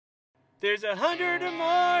There's 100 or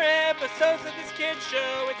more episodes of this kid's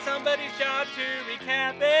show. It's somebody's job to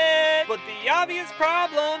recap it. But the obvious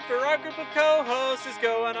problem for our group of co-hosts is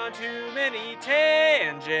going on too many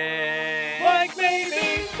tangents. Like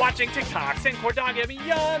maybe watching TikToks and Cordogamy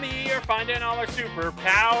Yummy, or finding all our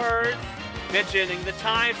superpowers. Mentioning the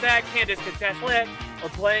times that Candace could test lit, or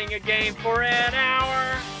playing a game for an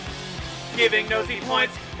hour. Giving nosy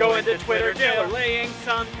points, going to Twitter jail, or laying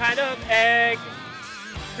some kind of egg.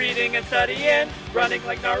 Reading and studying, running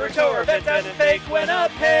like Naruto, or Vince and fake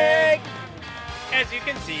Winnipeg. As you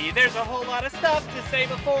can see, there's a whole lot of stuff to say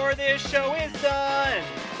before this show is done.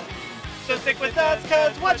 So stick with us,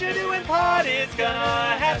 cause what you doing pod is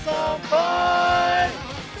gonna have some fun.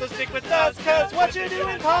 So stick with us, cause what you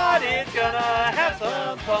doing pod is gonna have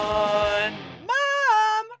some fun.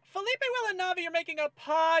 Mom! Felipe, Will, and Navi are making a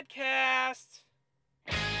podcast.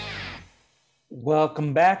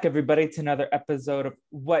 Welcome back, everybody, to another episode of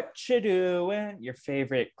What You Doing, your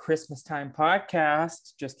favorite Christmas time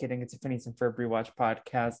podcast. Just kidding, it's a Phineas and Ferb Rewatch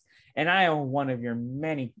podcast, and I am one of your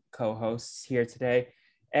many co-hosts here today.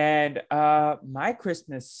 And my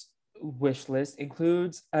Christmas wish list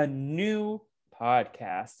includes a new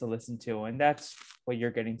podcast to listen to, and that's what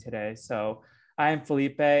you're getting today. So I am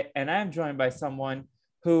Felipe, and I'm joined by someone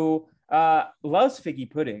who loves figgy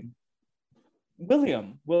pudding.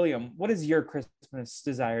 William, what is your Christmas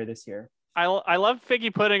desire this year? I love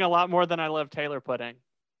figgy pudding a lot more than I love Taylor pudding.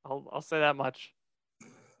 I'll say that much.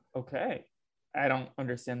 Okay. I don't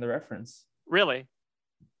understand the reference. Really?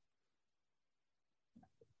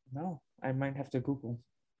 No, I might have to Google.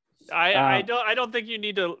 I don't think you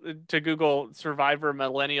need to Google Survivor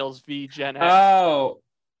Millennials v Gen X. Oh.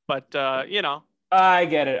 But you know. I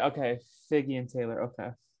get it. Okay. Figgy and Taylor. Okay.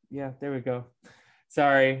 Yeah, there we go.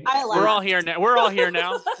 Sorry. We're all here now. We're all here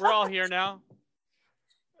now.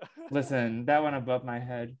 Listen, that went above my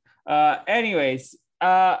head. Anyways,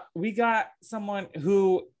 we got someone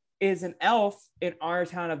who is an elf in our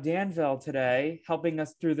town of Danville today, helping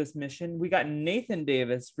us through this mission. We got Nathan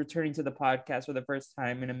Davis returning to the podcast for the first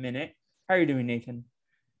time in a minute. How are you doing, Nathan?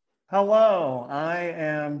 Hello, I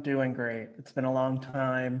am doing great. It's been a long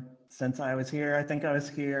time since I was here. I think I was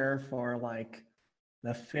here for like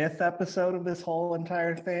the 5th episode of this whole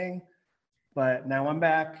entire thing, but now I'm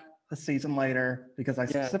back a season later because I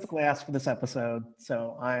specifically asked for this episode,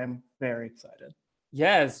 so I'm very excited.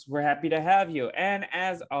 Yes, we're happy to have you. And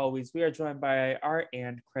as always, we are joined by our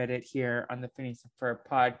and credit here on the Phineas and Ferb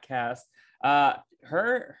podcast.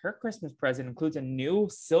 Her Christmas present includes a new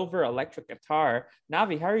silver electric guitar.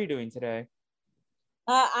 Navi, how are you doing today?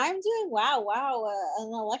 I'm doing wow, an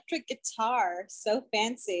electric guitar, so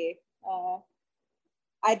fancy.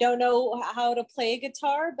 I don't know how to play a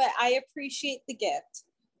guitar, but I appreciate the gift.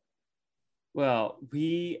 Well,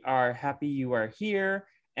 we are happy you are here.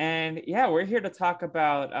 And yeah, we're here to talk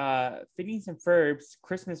about Phineas and Ferb's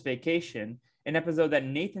Christmas Vacation, an episode that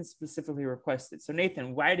Nathan specifically requested. So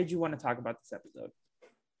Nathan, why did you want to talk about this episode?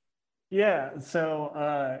 Yeah,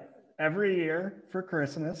 so every year for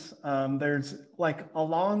Christmas, there's like a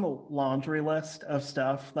long laundry list of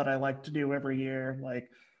stuff that I like to do every year, like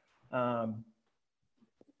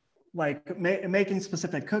making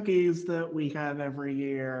specific cookies that we have every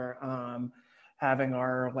year, having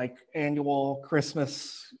our like annual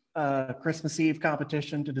Christmas Eve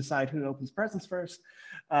competition to decide who opens presents first.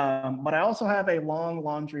 But I also have a long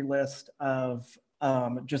laundry list of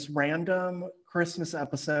just random Christmas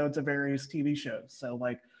episodes of various TV shows. So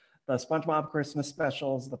like the SpongeBob Christmas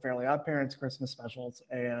specials, the Fairly Odd Parents Christmas specials,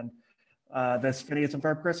 and this Phineas and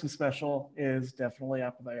Ferb Christmas special is definitely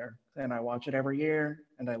up there, and I watch it every year,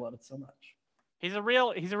 and I love it so much. He's a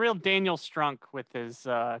real Daniel Strunk with his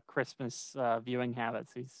Christmas viewing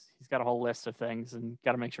habits. He's got a whole list of things, and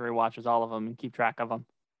got to make sure he watches all of them and keep track of them.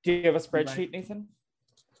 Do you have a spreadsheet, Nathan?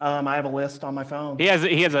 I have a list on my phone. He has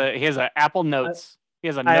a Apple Notes. He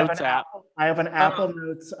has a Notes app. I have an Apple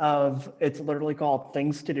Notes of, it's literally called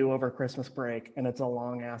Things to Do Over Christmas Break, and it's a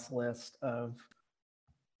long ass list of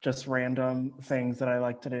just random things that I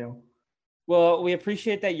like to do. Well, we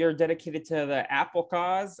appreciate that you're dedicated to the Apple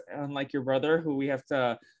cause, unlike your brother, who we have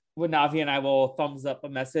to, when Navi and I will thumbs up a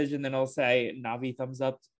message, and then it'll say Navi thumbs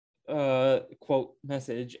up quote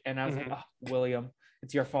message. And I was like, oh, William,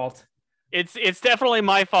 it's your fault. It's definitely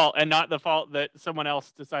my fault, and not the fault that someone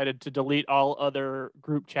else decided to delete all other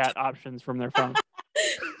group chat options from their phone.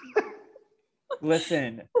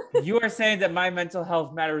 Listen, you are saying that my mental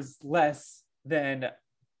health matters less than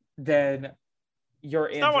your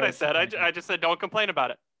Android. That's not what I said. I just said don't complain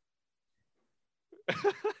about it.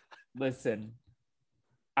 Listen,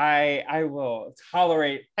 I will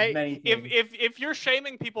tolerate Hey, many things. if you're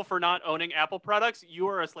shaming people for not owning Apple products, you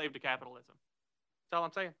are a slave to capitalism. That's all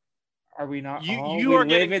I'm saying. Are we not You all? you We are live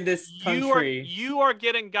getting in this you are country. you are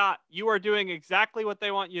getting got. You are doing exactly what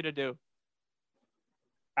they want you to do.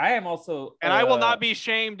 I am also, And I will not be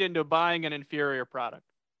shamed into buying an inferior product.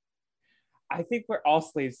 I think we're all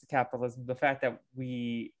slaves to capitalism. The fact that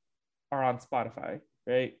we are on Spotify,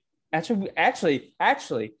 right? Actually,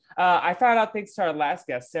 I found out thanks to our last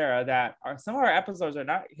guest, Sarah, that some of our episodes are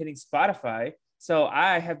not hitting Spotify. So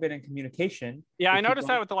I have been in communication. Yeah, with I noticed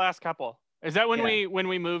people. that with the last couple. Is that when Yeah.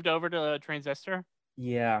 we moved over to Transistor?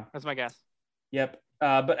 Yeah. That's my guess. Yep.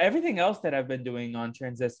 But everything else that I've been doing on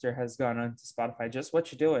Transistor has gone on to Spotify. Just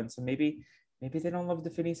what you're doing. So maybe they don't love the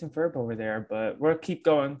Phineas and Ferb over there, but we'll keep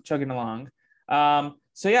going, chugging along.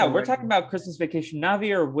 So yeah, we're talking about Christmas Vacation.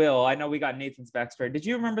 Navi or Will? I know we got Nathan's backstory. Did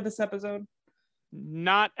you remember this episode?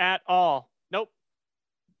 Not at all. Nope.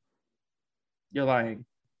 You're lying.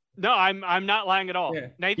 No, I'm not lying at all. Yeah.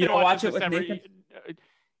 Nathan You don't watch watches it with every. Nathan?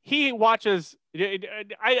 He watches.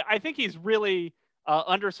 I think he's really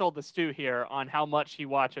undersold the stew here on how much he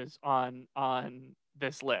watches on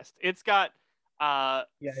this list. It's got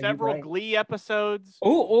several Glee episodes.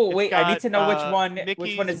 Oh, wait! I need to know Mickey's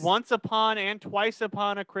which one is Once Upon and Twice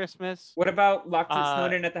Upon a Christmas. What about Locked It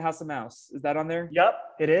Snowden at the House of Mouse? Is that on there? Yep,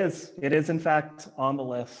 it is. It is in fact on the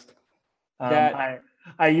list. That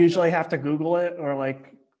I usually have to Google it or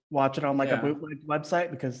like watch it on like Yeah. a bootleg website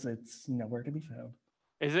because it's nowhere to be found.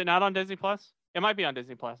 Is it not on Disney Plus? It might be on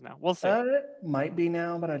Disney Plus now. We'll see. It might be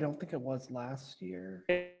now, but I don't think it was last year.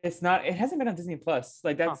 it's not. It hasn't been on Disney Plus.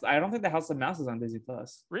 Like that's. I don't think the House of Mouse is on Disney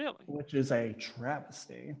Plus. Really? Which is a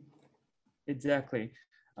travesty. Exactly.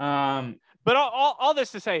 But all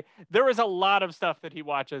this to say, there is a lot of stuff that he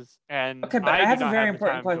watches, and Okay, but I do have a not very the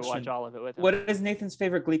important time to question. watch all of it with him. What is Nathan's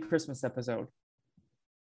favorite Glee Christmas episode?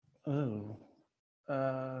 Oh.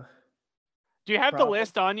 Do you have the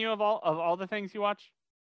list on you of all the things you watch?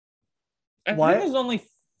 I What? think there's only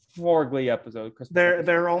 4 Glee episodes. Christmas episodes.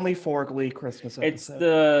 There are only 4 Glee Christmas It's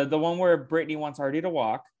episodes. the one where Brittany wants Artie to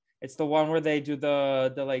walk. It's the one where they do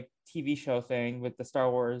the like TV show thing with the Star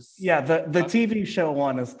Wars. Yeah, the TV show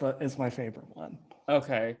one is my favorite one.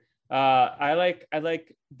 Okay. I like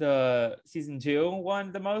the season 2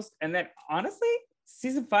 one the most, and then honestly,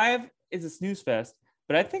 season 5 is a snooze fest.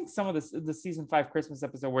 But I think some of the season 5 Christmas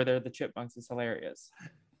episode where they're the chipmunks is hilarious.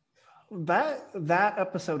 That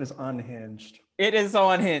episode is unhinged. It is so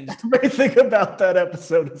unhinged. Everything about that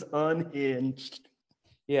episode is unhinged.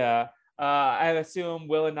 Yeah. I assume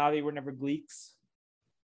Will and Navi were never Gleeks.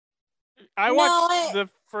 I watched the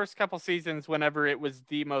first couple seasons whenever it was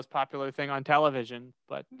the most popular thing on television,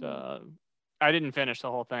 but I didn't finish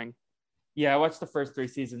the whole thing. Yeah, I watched the first 3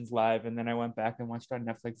 seasons live, and then I went back and watched on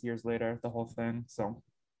Netflix years later the whole thing. So.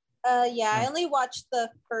 Yeah, I only watched the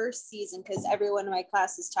first season because everyone in my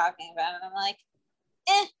class is talking about it. And I'm like,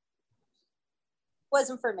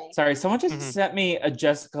 wasn't for me. Sorry, someone just sent me a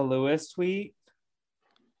Jessica Lewis tweet.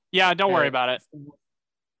 Yeah, don't worry about it.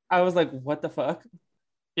 I was like, what the fuck?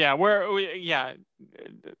 Yeah,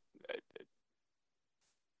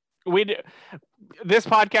 this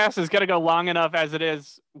podcast is going to go long enough as it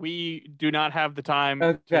is. We do not have the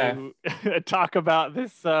time to talk about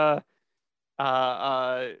this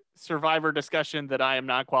Survivor discussion that I am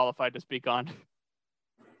not qualified to speak on.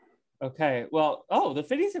 Okay, well, the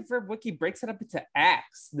Phineas and Ferb wiki breaks it up into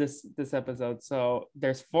acts this episode. So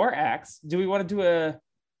there's 4 acts. Do we want to do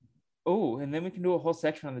and then we can do a whole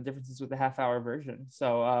section on the differences with the half-hour version.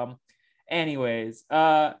 So anyways,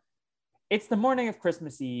 it's the morning of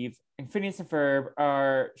Christmas Eve, and Phineas and Ferb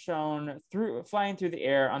are shown flying through the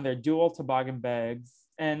air on their dual toboggan bags.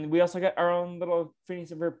 And we also got our own little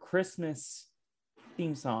Phineas and Ferb Christmas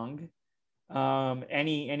theme song.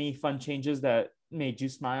 Any fun changes that made you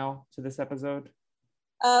smile to this episode?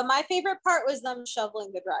 My favorite part was them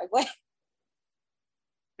shoveling the driveway.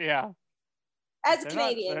 Yeah. As a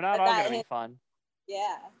Canadian, they're not all gonna be fun.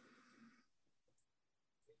 Yeah.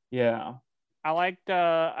 Yeah. I liked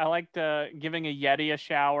giving a Yeti a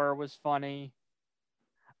shower was funny.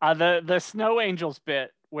 The snow angels bit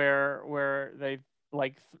where they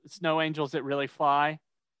like snow angels that really fly.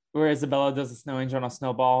 Where Isabella does a snow angel on a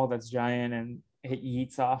snowball that's giant and it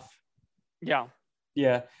yeets off. Yeah.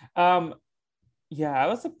 Yeah. Yeah, I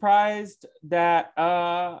was surprised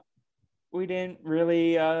that we didn't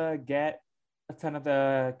really get a ton of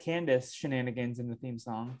the Candace shenanigans in the theme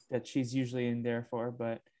song that she's usually in there for,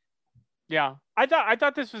 but yeah, I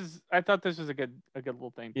thought this was a good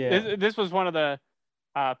little thing. Yeah. This was one of the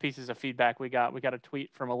pieces of feedback we got. We got a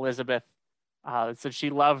tweet from Elizabeth that said she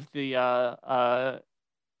loved the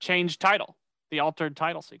changed title the altered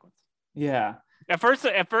title sequence. Yeah. At first,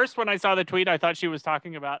 when I saw the tweet, I thought she was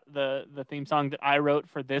talking about the theme song that I wrote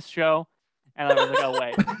for this show, and I was like, "Oh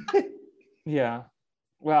wait, Yeah.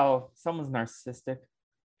 Well, someone's narcissistic.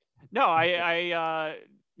 no, yeah,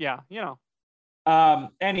 you know."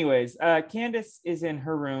 Anyways, Candace is in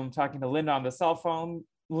her room talking to Linda on the cell phone.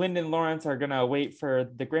 Linda and Lawrence are gonna wait for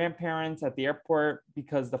the grandparents at the airport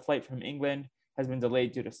because the flight from England has been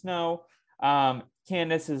delayed due to snow.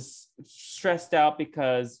 Candace is stressed out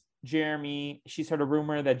because she's heard a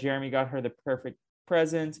rumor that Jeremy got her the perfect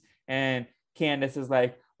present, and Candace is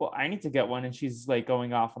like, well, I need to get one, and she's like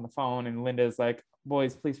going off on the phone, and Linda is like,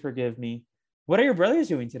 boys, please forgive me. What are your brothers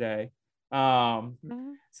doing today?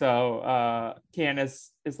 So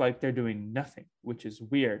Candace is like, they're doing nothing, which is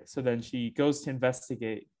weird. So then she goes to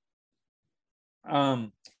investigate.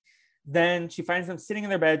 Then she finds them sitting in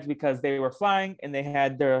their beds because they were flying and they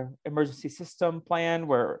had their emergency system plan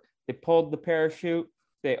where they pulled the parachute,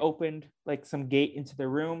 they opened like some gate into the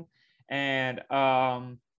room. And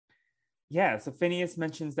so Phineas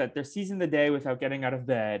mentions that they're seizing the day without getting out of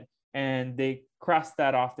bed, and they cross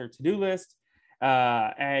that off their to-do list.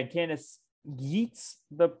 And Candace yeets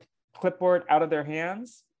the clipboard out of their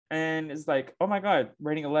hands and is like, oh my God,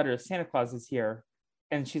 writing a letter, Santa Claus is here.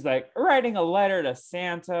 And she's like, writing a letter to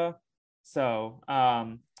Santa. So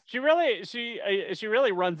she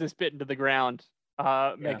really runs this bit into the ground,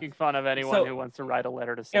 making fun of anyone who wants to write a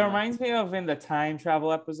letter to Santa. It reminds me of in the time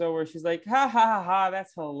travel episode where she's like, ha ha ha ha,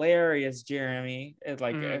 that's hilarious, Jeremy. It's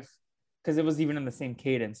like, because it was even in the same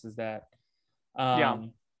cadence as that.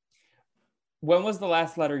 When was the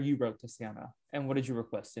last letter you wrote to Santa, and what did you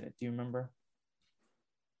request in it? Do you remember?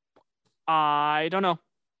 I don't know.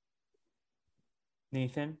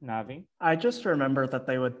 Nathan, Navi? I just remember that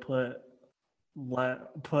they would put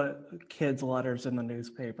kids' letters in the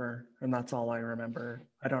newspaper, and that's all I remember.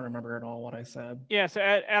 I don't remember at all what I said. Yeah, so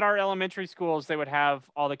at our elementary schools, they would have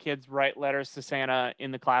all the kids write letters to Santa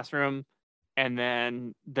in the classroom, and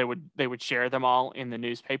then they would share them all in the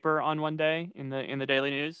newspaper on one day in the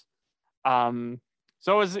daily news. So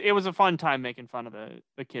it was a fun time making fun of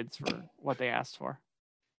the kids for what they asked for.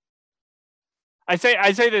 I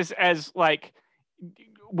say this as like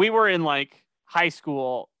we were in like high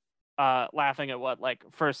school laughing at what like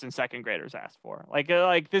first and second graders asked for. Like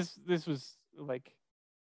this was like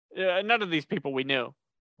none of these people we knew.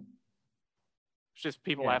 It's just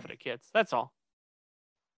people laughing at kids. That's all.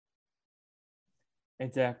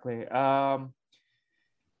 Exactly.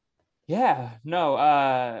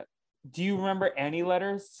 Do you remember any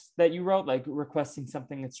letters that you wrote, like requesting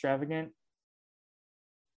something extravagant?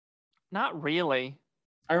 Not really.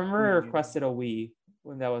 I remember I requested a Wii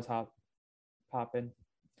when that was popping.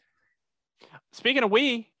 Speaking of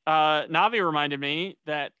Wii, Navi reminded me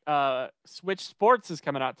that Switch Sports is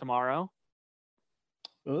coming out tomorrow.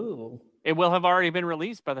 Ooh. It will have already been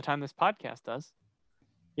released by the time this podcast does.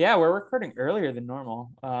 Yeah, we're recording earlier than normal,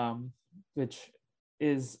 which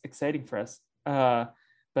is exciting for us.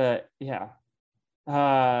 But yeah,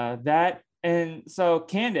 that, and so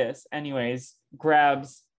Candace anyways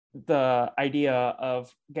grabs the idea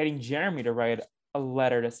of getting Jeremy to write a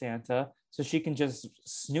letter to Santa so she can just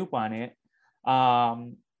snoop on it.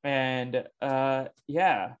 So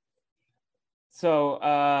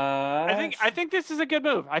I think this is a good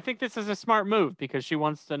move. I think this is a smart move because she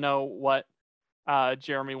wants to know what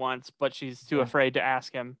Jeremy wants, but she's too afraid to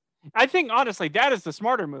ask him. I think honestly that is the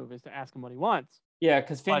smarter move, is to ask him what he wants. Yeah,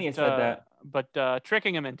 because Phineas said that. But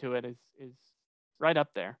tricking him into it is right up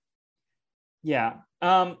there. Yeah.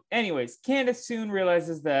 Anyways, Candace soon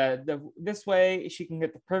realizes that this way she can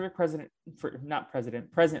get the perfect present for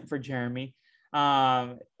Jeremy.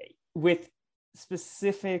 With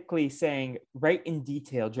specifically saying, write in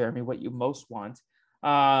detail, Jeremy, what you most want.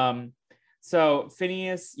 So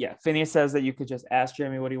Phineas says that you could just ask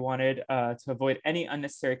Jeremy what he wanted to avoid any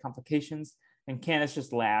unnecessary complications, and Candace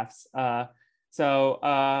just laughs.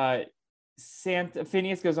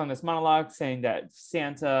 Phineas goes on this monologue saying that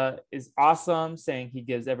Santa is awesome, saying he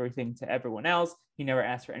gives everything to everyone else. He never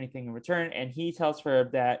asks for anything in return. And he tells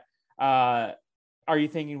Ferb that, are you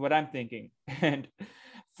thinking what I'm thinking? And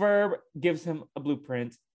Ferb gives him a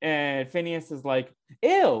blueprint. And Phineas is like,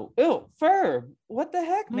 ew, Ferb, what the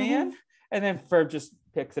heck, man? And then Ferb just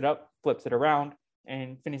picks it up, flips it around.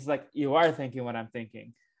 And Phineas is like, you are thinking what I'm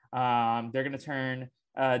thinking. They're going to turn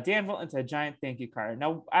Danville into a giant thank you card.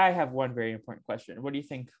 Now, I have one very important question. What do you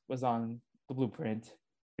think was on the blueprint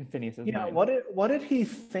in Phineas's mind? What did he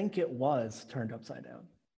think it was turned upside down?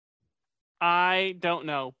 I don't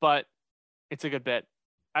know, but it's a good bit.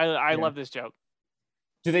 I love this joke.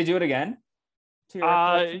 Do they do it again?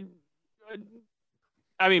 I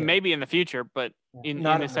I mean, Yeah. maybe in the future, but in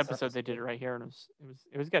Not in this episode, they did it right here, and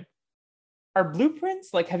it was good. Are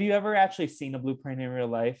blueprints like? Have you ever actually seen a blueprint in real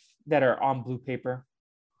life that are on blue paper?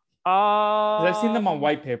 Because I've seen them on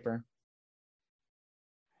white paper.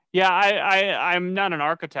 Yeah, I'm not an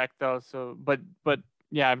architect though, so but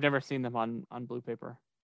yeah, I've never seen them on blue paper.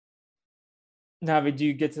 Navi, do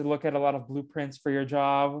you get to look at a lot of blueprints for your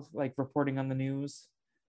job, like reporting on the news?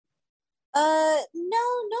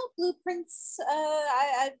 No blueprints.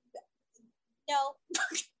 I no.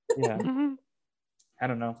 Yeah. I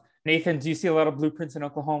don't know. Nathan, do you see a lot of blueprints in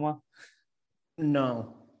Oklahoma?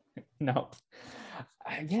 No. No.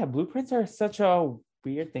 Yeah, blueprints are such a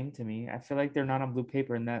weird thing to me. I feel like they're not on blue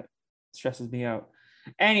paper, and that stresses me out.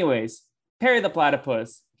 Anyways, Perry the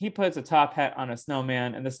Platypus, he puts a top hat on a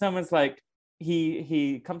snowman, and the snowman's like,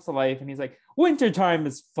 he comes to life, and he's like, wintertime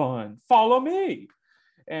is fun. Follow me.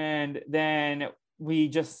 And then we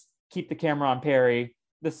just keep the camera on Perry.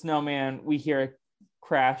 The snowman, we hear it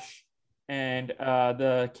crash, and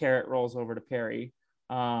the carrot rolls over to Perry.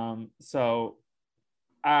 So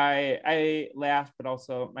I laughed, but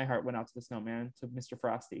also my heart went out to the snowman, to Mr.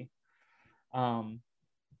 Frosty.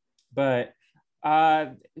 But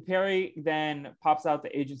Perry then pops out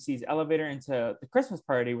the agency's elevator into the Christmas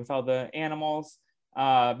party with all the animals.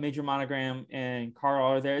 Major Monogram and Carl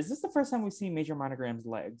are there. Is this the first time we've seen Major Monogram's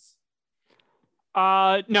legs?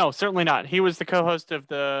 No, certainly not. He was the co-host of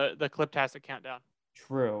the Cliptastic Countdown.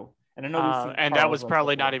 True. And I know we've seen and Carl's that was legs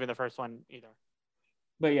probably before. not even the first one either.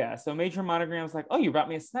 But yeah, so Major Monogram's like, oh, you brought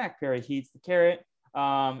me a snack, Perry. He eats the carrot.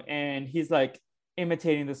 And he's like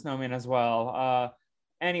imitating the snowman as well.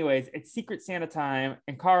 Anyways, it's Secret Santa time,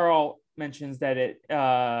 and Carl mentions that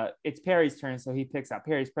it's Perry's turn, so he picks out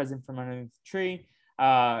Perry's present from underneath the tree.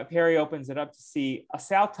 Perry opens it up to see a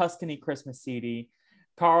Sal Tuscany Christmas CD.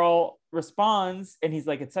 Carl responds, and he's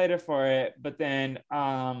like excited for it, but then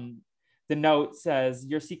the note says,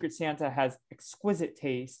 your Secret Santa has exquisite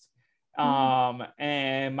taste.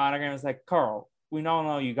 And Monogram is like, Carl, we all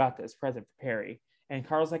know you got this present for Perry. And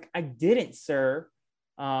Carl's like, I didn't, sir.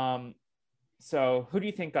 So who do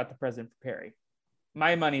you think got the present for Perry?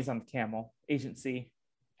 My money's on the camel. Agency.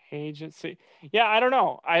 Yeah, I don't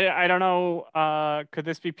know. I don't know. Could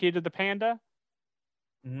this be Peter the Panda?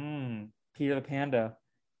 Peter the Panda.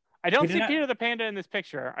 I don't see Peter the Panda in this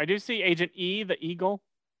picture. I do see Agent E, the eagle.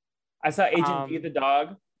 I saw Agent B, the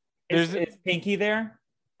dog. Is Pinky there?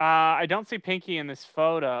 I don't see Pinky in this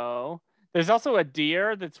photo. There's also a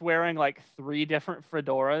deer that's wearing like 3 different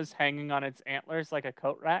fedoras hanging on its antlers like a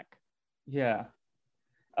coat rack. Yeah.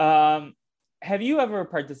 Have you ever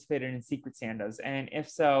participated in Secret Santas? And if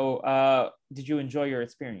so, did you enjoy your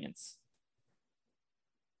experience?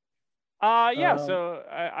 Yeah. So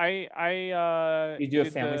I you do a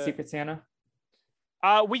family Secret Santa?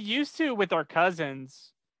 We used to with our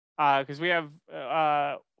cousins, because we have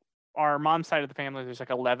our mom's side of the family. There's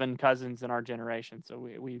like 11 cousins in our generation, so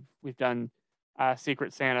we've done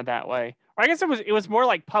Secret Santa that way. Or I guess it was more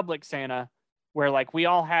like public Santa, where like we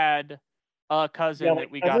all had a cousin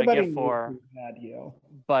that we got a gift for. Had you.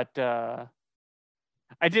 But I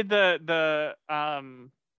did the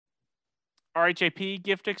RHAP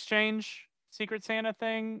gift exchange Secret Santa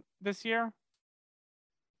thing this year. You know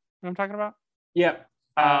what I'm talking about? Yep.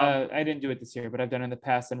 I didn't do it this year, but I've done it in the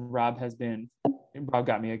past, and Rob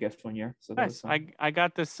got me a gift one year. So nice. I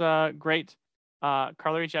got this great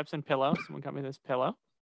Carly Rae Jepsen pillow. Someone got me this pillow.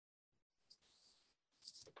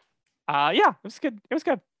 Yeah, it was good. It was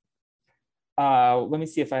good. Let me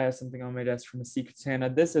see if I have something on my desk from a Secret Santa.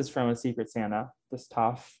 This is from a Secret Santa, this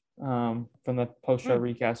Toph, from the post-show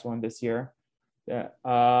recast one this year. Yeah.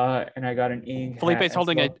 And I got an ink. Felipe's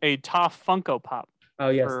holding a Toph Funko Pop. Oh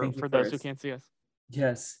yes, thank you for those who can't see us.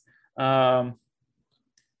 Yes. But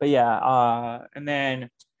yeah, and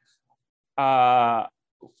then I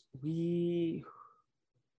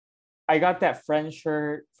got that friend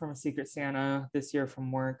shirt from a Secret Santa this year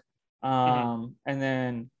from work. And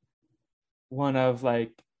then one of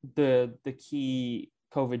like the key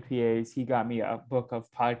COVID PAs, he got me a book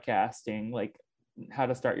of podcasting, like how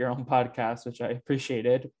to start your own podcast, which I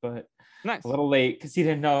appreciated, but nice. A little late because he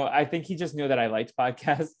didn't know. I think he just knew that I liked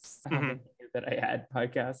podcasts. I don't think he knew that I had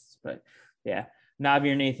podcasts, but yeah.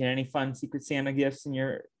 Navi or Nathan, any fun Secret Santa gifts in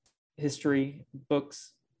your history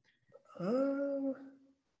books? Now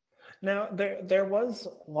there was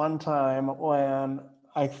one time when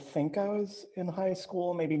I think I was in high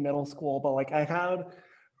school, maybe middle school, but like I had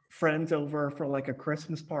friends over for like a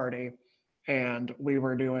Christmas party, and we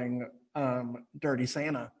were doing Dirty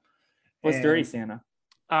Santa. What's Dirty Santa?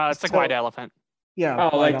 It's like White Elephant. Yeah.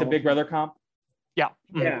 Oh, like the Big Brother comp? Yeah.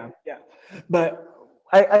 Yeah. But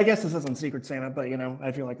I guess this isn't Secret Santa, but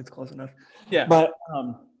I feel like it's close enough. Yeah. But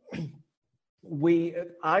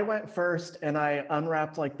I went first and I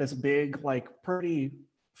unwrapped like this big, like pretty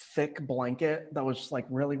thick blanket that was just like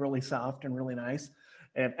really, really soft and really nice.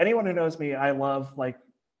 And anyone who knows me, I love like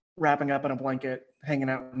wrapping up in a blanket, hanging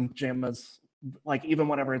out in pajamas, like even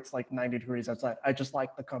whenever it's like 90 degrees outside. I just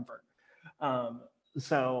like the comfort.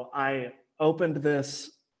 So I opened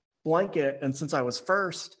this blanket, and since I was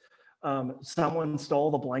first, someone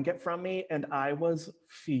stole the blanket from me, and I was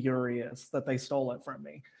furious that they stole it from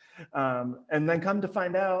me. And then come to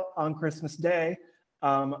find out on Christmas Day,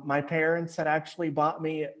 my parents had actually bought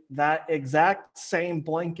me that exact same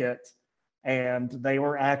blanket, and they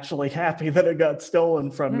were actually happy that it got stolen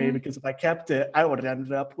from me, because if I kept it, I would have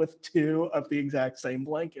ended up with 2 of the exact same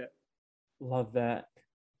blanket. Love that.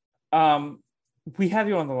 We have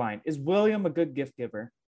you on the line. Is William a good gift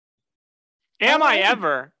giver? Am I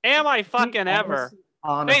ever? Am I fucking ever?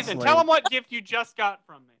 Honestly. Nathan, tell him what gift you just got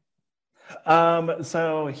from me.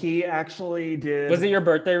 So he actually did. Was it your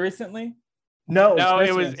birthday recently? No,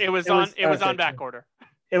 it was on back order.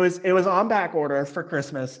 It was on back order for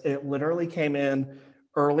Christmas. It literally came in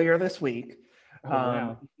earlier this week. Oh,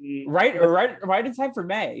 wow. Right in time for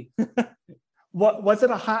May. What was it?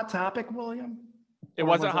 A hot topic, William? It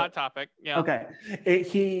was a hot topic. Yeah. Okay.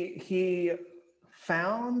 He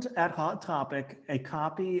found at Hot Topic a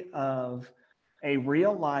copy of a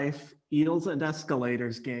real life Eels and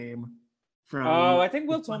Escalators game from. Oh, I think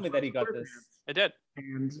Will told me that he got this. I did.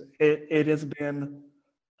 And it has been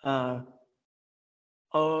 4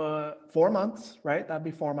 months, right? That'd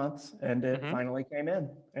be 4 months, and it finally came in.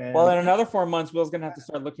 And well, in another 4 months, Will's gonna have to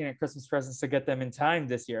start looking at Christmas presents to get them in time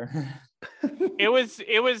this year. it was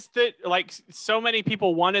that like so many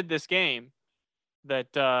people wanted this game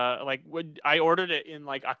that I ordered it in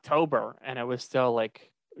like October, and it was still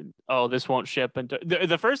like, oh, this won't ship until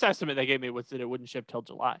the first estimate they gave me was that it wouldn't ship till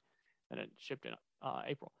July, and it shipped in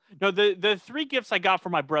April. No, the 3 gifts I got for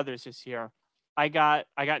my brothers this year. I got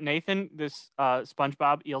Nathan this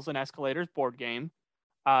SpongeBob Eels and Escalators board game.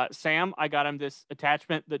 Sam, I got him this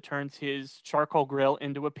attachment that turns his charcoal grill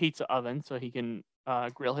into a pizza oven so he can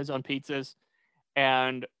grill his own pizzas.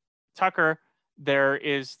 And Tucker, there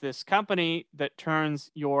is this company that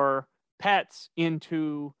turns your pets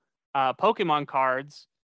into Pokemon cards,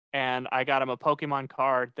 and I got him a Pokemon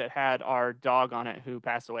card that had our dog on it who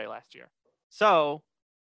passed away last year. So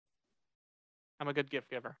I'm a good gift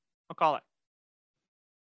giver. I'll call it.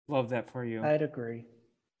 Love that for you. I'd agree.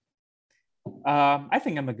 I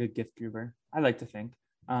think I'm a good gift giver. I like to think.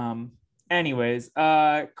 Anyways,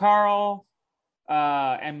 Carl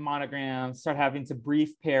and Monogram start having to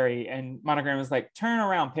brief Perry, and Monogram is like, "Turn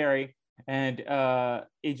around, Perry." And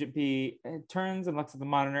Agent B turns and looks at the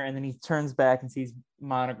monitor, and then he turns back and sees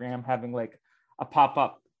Monogram having like a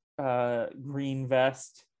pop-up green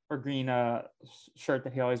vest or green shirt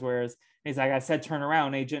that he always wears. And he's like, "I said turn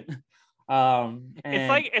around, Agent."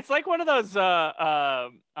 It's like one of those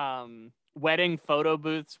wedding photo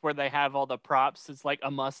booths where they have all the props. It's like a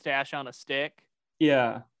mustache on a stick.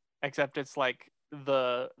 Yeah. Except it's like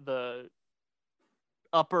the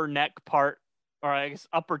upper neck part, or I guess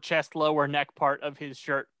upper chest, lower neck part of his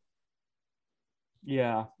shirt.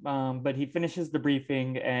 Yeah. But he finishes the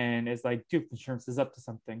briefing and is like, Tooth Insurance is up to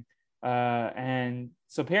something. And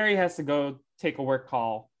so Perry has to go take a work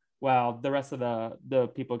call while the rest of the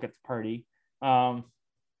people get to party.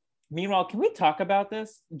 Meanwhile, can we talk about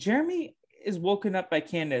this? Jeremy is woken up by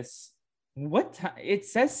Candace. What time? It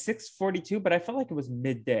says 6:42, but I felt like it was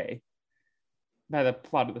midday by the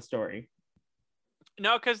plot of the story.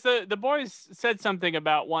 No, because the boys said something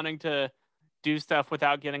about wanting to do stuff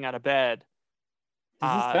without getting out of bed.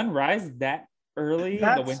 Does the sun rise that early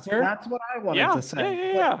in the winter? That's what I wanted to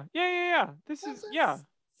say. Yeah. This is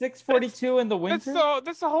 6:42 in the winter.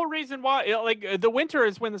 That's the whole reason why. The winter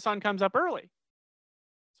is when the sun comes up early.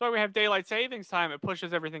 That's why we have daylight savings time. It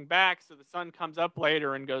pushes everything back, so the sun comes up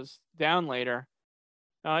later and goes down later.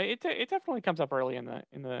 It definitely comes up early in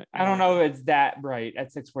the. I don't know if it's that bright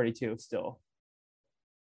at 6:42 still.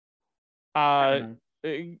 Let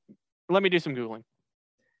me do some Googling.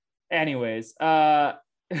 Anyways, Navi,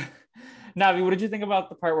 what did you think about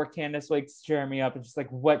the part where Candace wakes Jeremy up and she's like,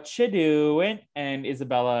 "What you doing?" And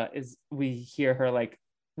Isabella we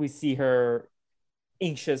see her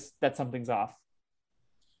anxious that something's off.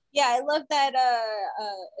 Yeah, I love that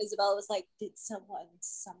Isabella was like, "Did someone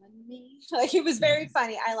summon me?" Like, it was very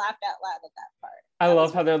funny. I laughed out loud at that part. I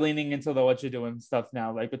love how they're leaning into the "what you doing" stuff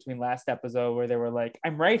now, like between last episode where they were like,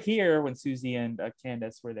 "I'm right here" when Susie and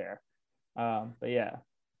Candace were there. But yeah.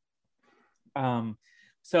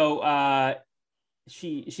 So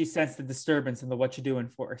she sensed the disturbance in the what you doing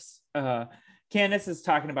force. Candace is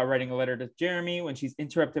talking about writing a letter to Jeremy when she's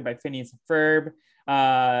interrupted by Phineas and Ferb,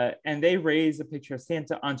 and they raise a picture of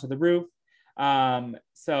Santa onto the roof.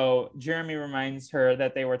 So Jeremy reminds her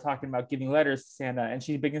that they were talking about giving letters to Santa, and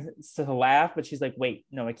she begins to laugh, but she's like, wait,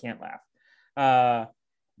 no, I can't laugh.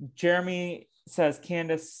 Jeremy says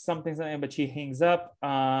Candace something, but she hangs up,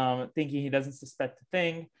 thinking he doesn't suspect a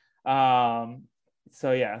thing.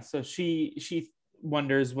 So she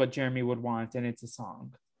wonders what Jeremy would want, and it's a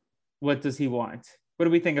song. What does he want? What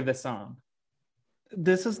do we think of this song?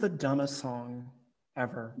 This is the dumbest song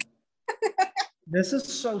ever. This is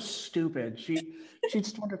so stupid. She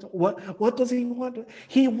just wondered what does he want?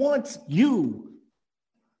 He wants you.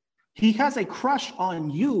 He has a crush on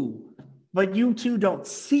you, but you two don't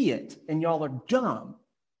see it, and y'all are dumb.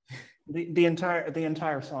 The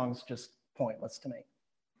entire song's just pointless to me.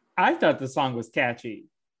 I thought the song was catchy,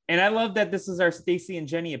 and I love that this is our Stacy and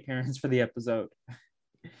Jenny appearance for the episode.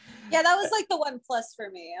 Yeah, that was like the one plus for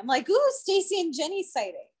me. I'm like, ooh, Stacy and Jenny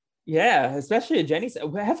sighting. Yeah, especially a Jenny.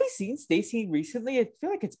 Have we seen Stacy recently? I feel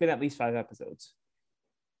like it's been at least 5 episodes.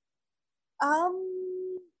 Yeah,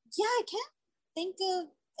 I can't think of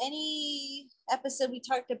any episode we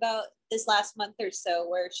talked about this last month or so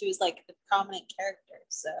where she was like a prominent character.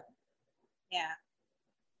 So, yeah.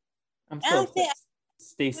 I'm so upset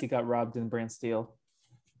Stacy got robbed in Brand Steel.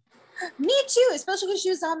 Me too, especially because she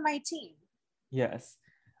was on my team. Yes.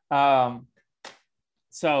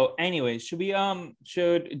 So anyways,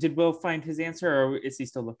 did Will find his answer, or is he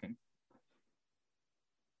still looking?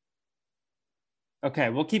 Okay,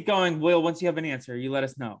 we'll keep going. Will, once you have an answer, you let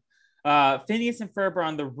us know. Phineas and Ferb are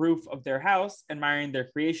on the roof of their house, admiring their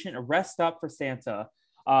creation, a rest stop for Santa.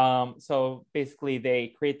 So basically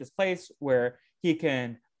they create this place where he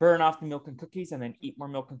can burn off the milk and cookies and then eat more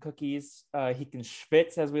milk and cookies. He can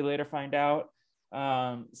schwitz, as we later find out.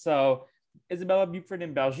 So Isabella, Buford,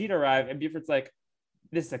 and Baljeet arrive, and Buford's like,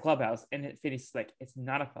 this is a clubhouse, and Phineas is like, it's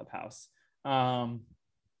not a clubhouse.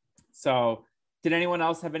 So did anyone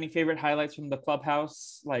else have any favorite highlights from the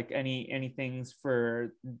clubhouse? Like any things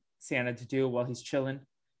for Santa to do while he's chilling?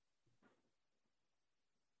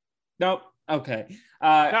 Nope. Okay.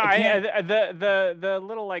 The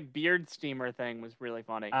little like beard steamer thing was really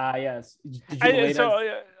funny. Yes. Did you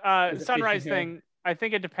sunrise thing. I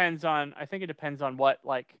think it depends on what,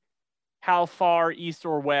 like, how far east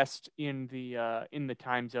or west in the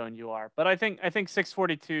time zone you are. But I think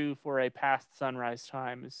 6:42 for a past sunrise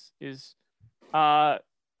time is it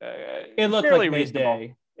looked fairly like reasonable.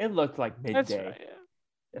 Midday. It looked like midday. That's right,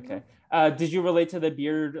 yeah. Okay. Did you relate to the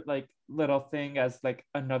beard like little thing as like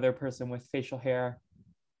another person with facial hair?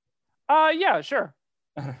 Yeah, sure.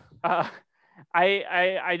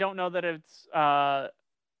 I don't know that it's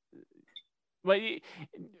but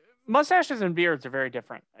mustaches and beards are very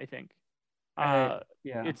different, I think. Yeah.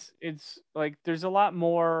 It's like there's a lot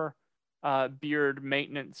more beard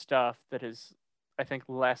maintenance stuff that is, I think,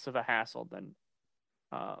 less of a hassle than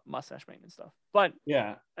mustache maintenance stuff. But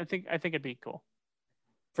yeah, I think it'd be cool.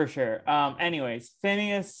 For sure. Anyways,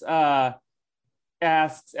 Phineas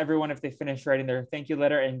asks everyone if they finished writing their thank you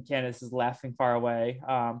letter, and Candace is laughing far away.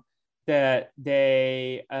 That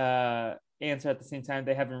they answer at the same time.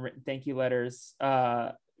 They haven't written thank you letters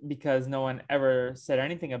because no one ever said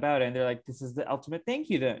anything about it, and they're like, this is the ultimate thank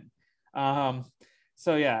you then.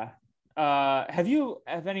 So yeah. Have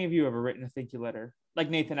any of you ever written a thank you letter? Like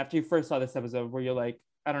Nathan, after you first saw this episode, where you're like,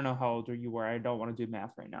 I don't know how old you were, I don't want to do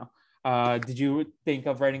math right now. Did you think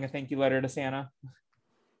of writing a thank you letter to Santa?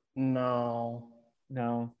 No.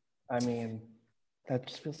 I mean, that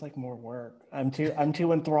just feels like more work. I'm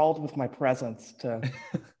too enthralled with my presents to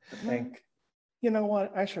think, you know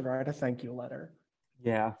what, I should write a thank you letter.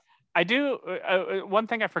 Yeah. I do. One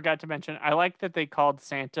thing I forgot to mention, I like that they called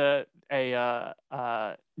Santa a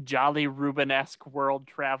Jolly Reuben-esque world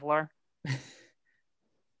traveler.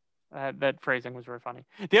 That phrasing was very funny.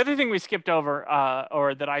 The other thing we skipped over,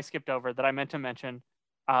 or that I skipped over, that I meant to mention,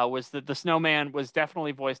 was that the snowman was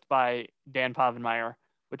definitely voiced by Dan Povenmire,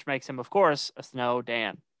 which makes him, of course, a Snow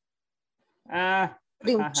Dan.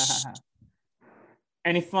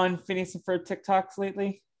 Any fun Phineas and Ferb TikToks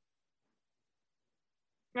lately?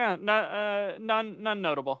 Yeah, none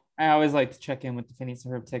notable. I always like to check in with the Phineas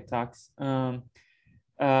and Ferb TikToks.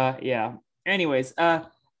 Yeah. Anyways,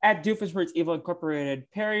 at Doofenshmirtz Evil Incorporated,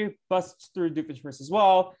 Perry busts through Doofenshmirtz's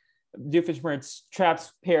wall. Doofenshmirtz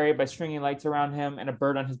traps Perry by stringing lights around him and a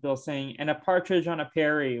bird on his bill saying, and a partridge on a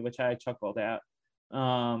Perry, which I chuckled at.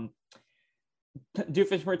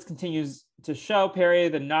 Doofenshmirtz continues to show Perry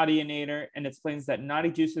the Naughtyinator and explains that naughty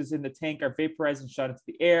juices in the tank are vaporized and shot into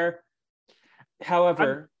the air.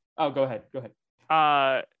 However, go ahead.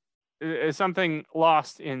 something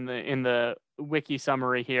lost in the wiki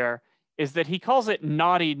summary here is that he calls it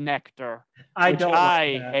naughty nectar, I which don't I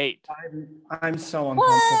like that. hate. I'm so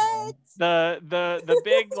uncomfortable. What? The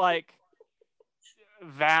big like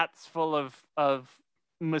vats full of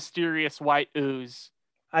mysterious white ooze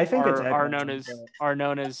I think it's are Edmonton.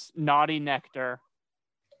 known as naughty nectar.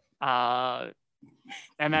 And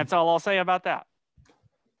that's all I'll say about that.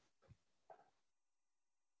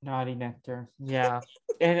 Naughty nectar. Yeah.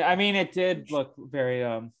 And I mean, it did look very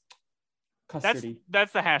custardy.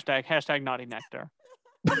 That's the hashtag naughty nectar.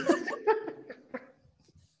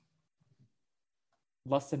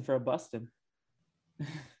 Lustin' for a bustin'.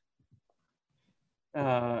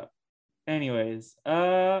 Anyways,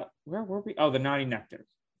 where were we? Oh, the naughty nectar.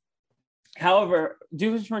 However,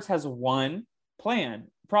 Doofenshmirtz has one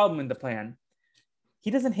problem in the plan. He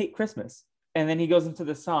doesn't hate Christmas. And then he goes into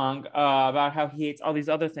the song about how he hates all these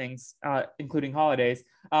other things, including holidays.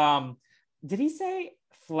 Did he say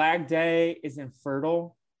Flag Day is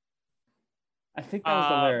infertile? I think that was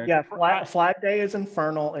the lyric. Yeah, Flag Day is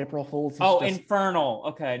infernal. April Fool's is just... infernal.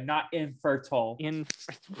 Okay, not infertile.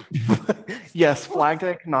 Yes, Flag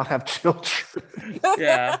Day cannot have children.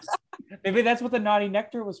 Yeah. Maybe that's what the naughty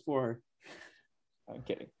nectar was for. I'm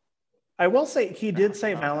kidding. I will say he did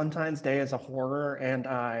say Valentine's Day is a horror, and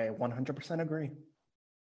I 100% agree.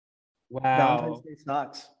 Wow. Valentine's Day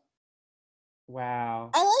sucks.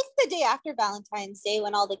 Wow. I like the day after Valentine's Day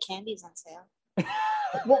when all the candy's on sale.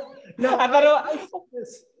 Well, no,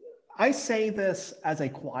 I say this as a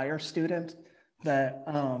choir student that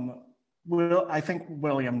I think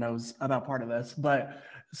William knows about part of this, but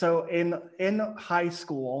so in high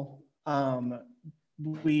school,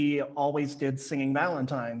 we always did singing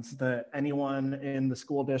Valentines, that anyone in the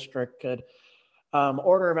school district could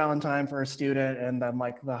order a Valentine for a student, and then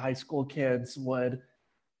like the high school kids would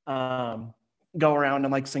go around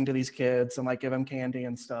and like sing to these kids and like give them candy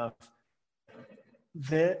and stuff.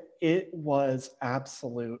 That it was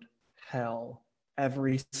absolute hell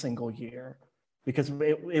every single year because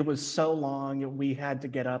it was so long. We had to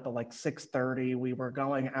get up at like 6:30. We were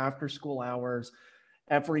going after school hours.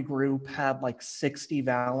 Every group had like 60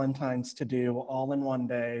 Valentines to do all in one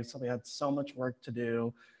day. So we had so much work to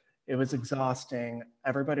do. It was exhausting.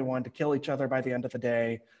 Everybody wanted to kill each other by the end of the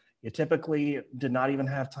day. You typically did not even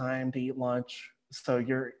have time to eat lunch. So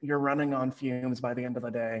you're running on fumes by the end of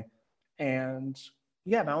the day. And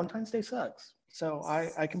yeah, Valentine's Day sucks. So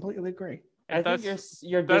I completely agree. I think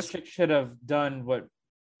your district should have done what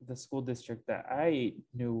the school district that I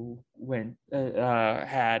knew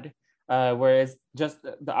had. Whereas just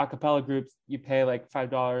the a cappella groups, you pay like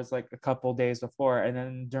 $5 like a couple days before, and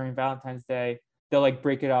then during Valentine's Day, they'll like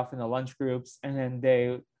break it off into lunch groups, and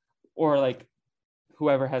then or like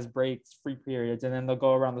whoever has breaks, free periods, and then they'll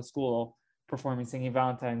go around the school performing, singing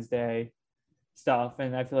Valentine's Day stuff.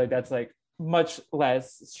 And I feel like that's like much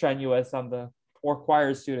less strenuous on the poor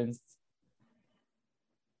choir students.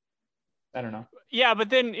 I don't know. Yeah, but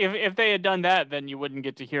then if they had done that, then you wouldn't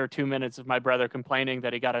get to hear 2 minutes of my brother complaining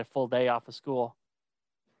that he got a full day off of school.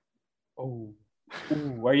 Oh,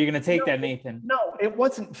 are you gonna take that, Nathan? No, it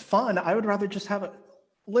wasn't fun. I would rather just have it.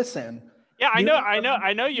 Listen. Yeah, I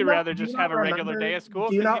know. You'd rather just have a regular day of school.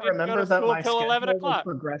 Do you not remember that my till 11 schedule was o'clock.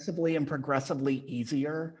 progressively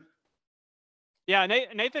easier? Yeah,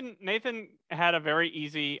 Nathan had a very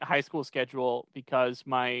easy high school schedule because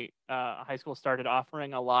my high school started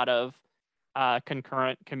offering a lot of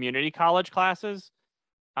concurrent community college classes.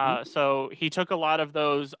 So he took a lot of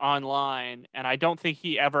those online, and I don't think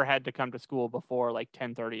he ever had to come to school before like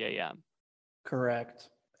 10:30 a.m. Correct.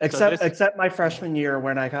 Except my freshman year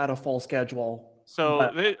when I got a full schedule.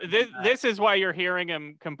 So this is why you're hearing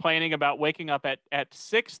him complaining about waking up at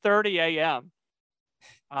 6:30 a.m.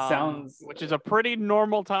 Which is a pretty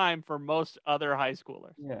normal time for most other high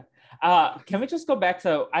schoolers. Yeah. Can we just go back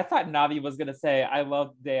to, I thought Navi was going to say, I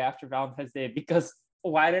love the day after Valentine's Day, because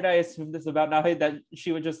why did I assume this about Navi, that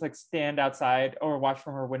she would just like stand outside or watch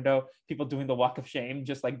from her window, people doing the walk of shame,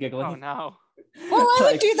 just like giggling. Oh no. Well,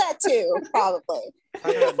 I would do that too, probably.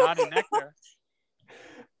 Not a nectar.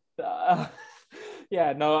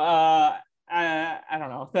 I don't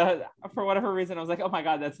know. For whatever reason, I was like, oh my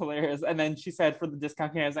God, that's hilarious. And then she said for the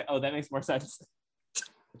discount candy, I was like, oh, that makes more sense.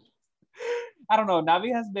 I don't know.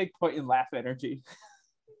 Navi has big point and laugh energy.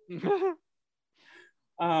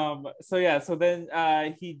 So then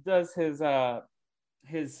he does his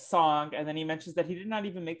song, and then he mentions that he did not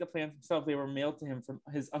even make the plans himself. They were mailed to him from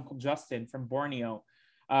his uncle Justin from Borneo,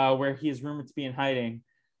 where he is rumored to be in hiding.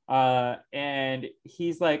 And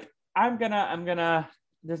he's like, I'm gonna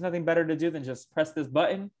there's nothing better to do than just press this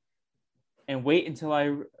button and wait until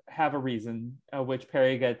I have a reason, which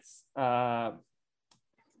Perry gets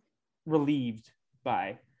relieved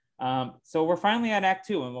by. So we're finally at Act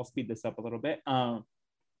 2, and we'll speed this up a little bit.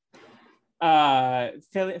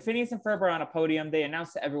 Phineas and Ferb are on a podium. They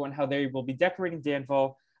announce to everyone how they will be decorating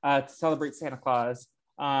Danville to celebrate Santa Claus.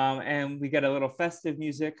 And we get a little festive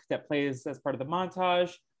music that plays as part of the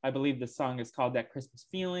montage. I believe the song is called That Christmas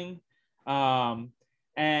Feeling.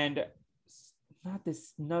 And not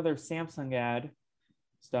this another Samsung ad.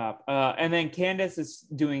 Stop. And then Candace is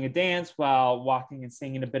doing a dance while walking and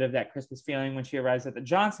singing a bit of That Christmas Feeling when she arrives at the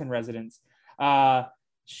Johnson residence.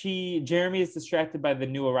 Jeremy is distracted by the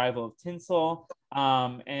new arrival of tinsel,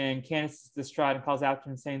 and Candace is distraught and calls out to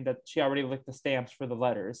him saying that she already licked the stamps for the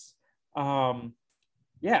letters.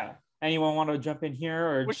 Yeah. Anyone want to jump in here?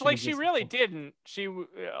 Or which, like, she really didn't. She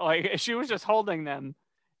was just holding them,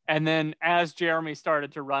 and then as Jeremy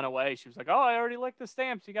started to run away, she was like, "Oh, I already licked the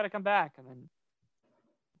stamps. You got to come back." And then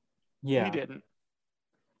he didn't.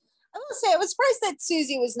 I will say I was surprised that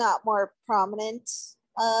Susie was not more prominent.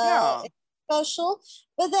 Yeah. Special,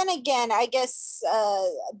 but then again, I guess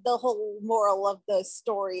the whole moral of the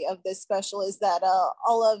story of this special is that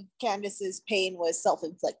all of Candace's pain was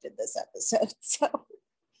self-inflicted this episode. So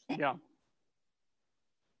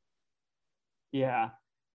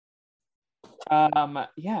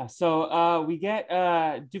so we get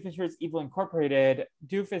Doofenshmirtz Evil Incorporated.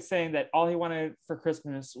 Doof is saying that all he wanted for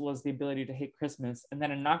Christmas was the ability to hate Christmas, and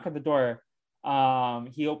then a knock at the door.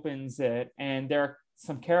 He opens it, and there are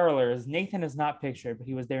some carolers. Nathan is not pictured, but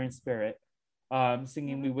he was there in spirit,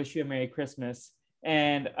 singing "We Wish You a Merry Christmas."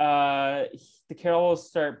 And the carolers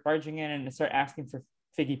start barging in and start asking for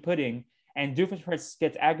figgy pudding. And Doofenshmirtz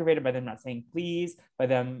gets aggravated by them not saying please, by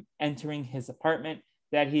them entering his apartment,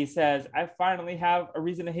 that he says, "I finally have a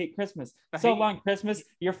reason to hate Christmas. So long, Christmas.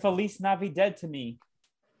 You're Feliz Navidad to me."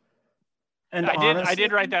 And I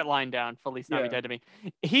did write that line down. Feliz Navidad to me.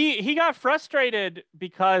 He got frustrated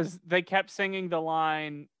because they kept singing the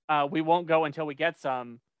line, "We won't go until we get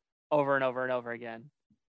some," over and over and over again.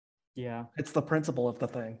 Yeah, it's the principle of the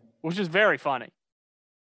thing, which is very funny.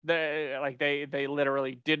 They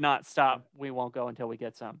literally did not stop. "We won't go until we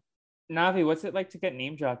get some." Navi, what's it like to get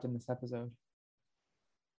name dropped in this episode?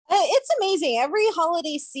 It's amazing. Every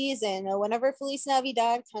holiday season, whenever Feliz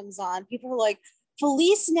Navidad comes on, people are like,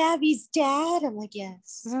 "Feliz Navi's dad?" I'm like,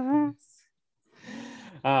 yes.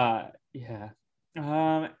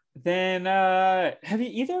 Then have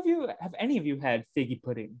any of you had figgy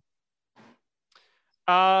pudding?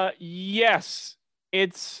 Yes.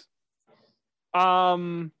 It's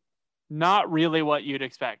not really what you'd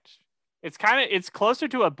expect. It's closer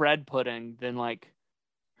to a bread pudding than like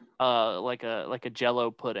a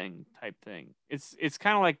Jello pudding type thing. It's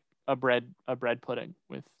kind of like a bread pudding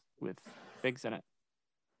with figs in it.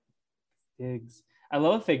 Figs. I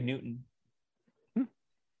love a fig Newton.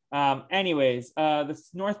 Anyways, the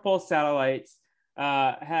North Pole satellites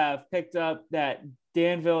have picked up that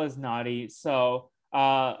Danville is naughty, so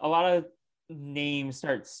a lot of names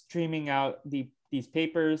start streaming out these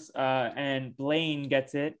papers, and Blaine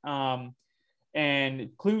gets it. And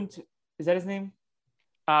Cluent, is that his name?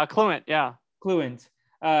 Cluent, yeah. Cluent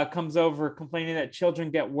comes over complaining that children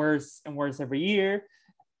get worse and worse every year.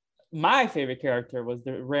 My favorite character was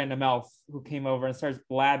the random elf who came over and starts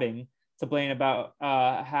blabbing to Blaine about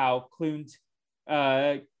how Cluent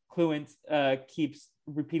keeps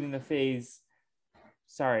repeating the phrase.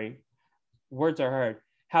 Sorry, words are hard.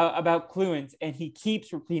 How about Cluent, and he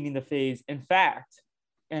keeps repeating the phase, "in fact,"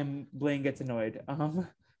 and Blaine gets annoyed.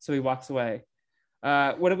 So he walks away.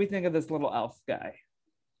 What do we think of this little elf guy?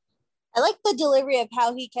 I like the delivery of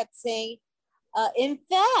how he kept saying, "in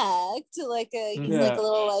fact," he's like a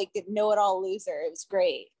little know-it-all loser. It was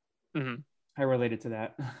great. Mm-hmm. I related to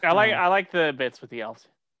that. I like the bits with the elves.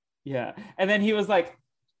 Yeah, and then he was like,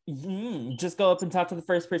 "Just go up and talk to the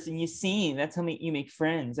first person you see. That's how you make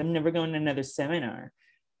friends. I'm never going to another seminar."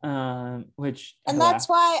 That's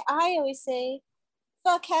why I always say,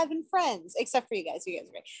 "Fuck having friends," except for you guys. You guys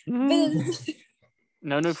are great.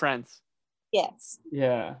 No new friends. Yes.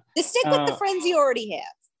 Yeah. Just stick with the friends you already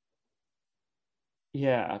have.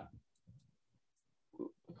 Yeah.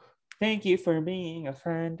 Thank you for being a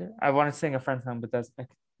friend. I want to sing a friend song, but that's the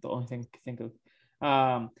only thing I can think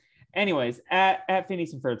of. Anyways, at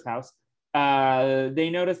Phineas and Ferb's house, they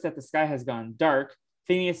notice that the sky has gone dark.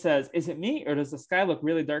 Phineas says, "Is it me, or does the sky look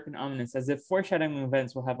really dark and ominous, as if foreshadowing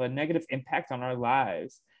events will have a negative impact on our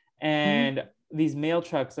lives?" And these mail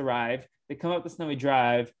trucks arrive. They come up the snowy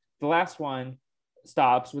drive. The last one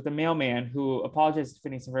stops with a mailman who apologizes to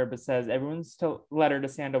Phineas and Ferb, but says everyone's letter to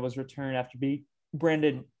Santa was returned after being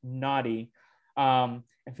branded naughty. And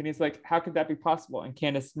Phineas is like, how could that be possible? And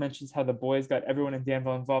Candace mentions how the boys got everyone in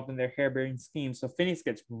Danville involved in their hair-bearing scheme. So Phineas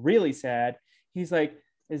gets really sad. He's like,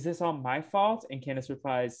 is this all my fault? And Candace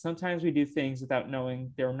replies, sometimes we do things without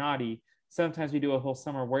knowing they're naughty. Sometimes we do a whole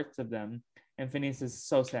summer worth of them. And Phineas is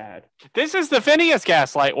so sad. This is the Phineas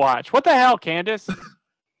Gaslight Watch. What the hell, Candace?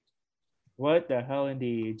 What the hell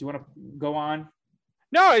indeed? Do you want to go on?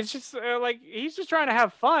 No, it's just like he's just trying to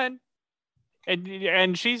have fun.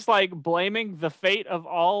 And she's like blaming the fate of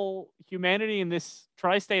all humanity in this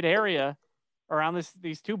tri-state area around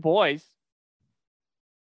these two boys.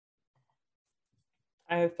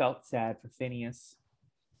 I felt sad for Phineas.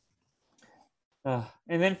 And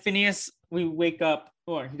then Phineas, we wake up,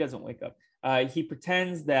 or he doesn't wake up. He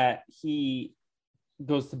pretends that he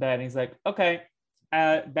goes to bed and he's like, okay,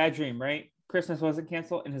 bad dream, right? Christmas wasn't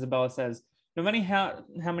canceled. And Isabella says, no matter how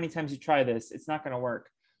many times you try this, it's not going to work.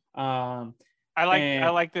 I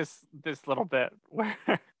like this little bit where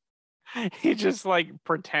he just like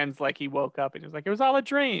pretends like he woke up and he's like, it was all a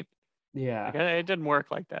dream. Yeah. Like, it didn't work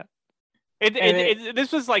like that.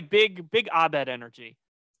 This was like big Abed energy.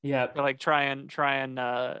 Yeah. To like try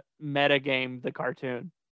and meta game the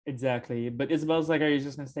cartoon. Exactly. But Isabella's like, are you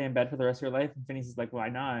just gonna stay in bed for the rest of your life? And Phineas is like, why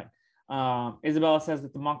not? Isabella says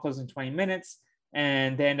that the mall closes in 20 minutes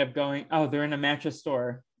and they end up going, oh, they're in a mattress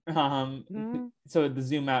store. So the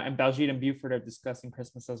zoom out, and Baljeet and Buford are discussing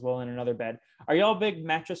Christmas as well in another bed. Are y'all big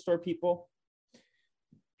mattress store people?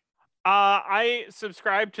 I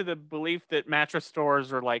subscribe to the belief that mattress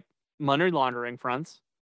stores are like money laundering fronts.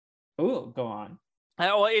 Oh, go on.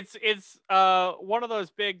 Well, it's one of those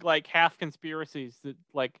big like half conspiracies that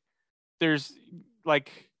like there's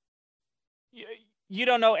like you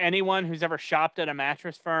don't know anyone who's ever shopped at a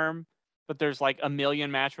mattress firm, but there's like a million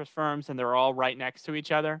mattress firms and they're all right next to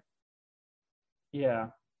each other. Yeah,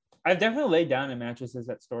 I've definitely laid down in mattresses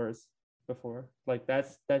at stores before. Like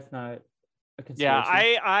that's not a conspiracy. Yeah,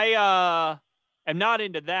 I am not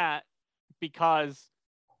into that because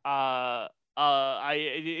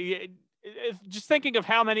just thinking of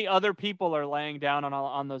how many other people are laying down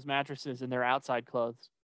on those mattresses in their outside clothes.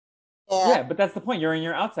 Yeah, but that's the point. You're in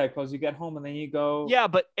your outside clothes. You get home and then you go. Yeah,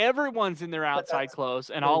 but everyone's in their outside clothes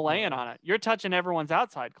and all laying on it. You're touching everyone's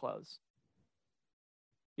outside clothes.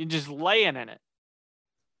 You're just laying in it.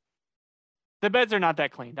 The beds are not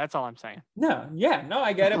that clean. That's all I'm saying. No,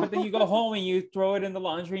 I get it. But then you go home and you throw it in the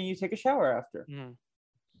laundry and you take a shower after.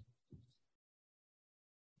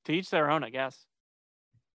 To each their own, I guess.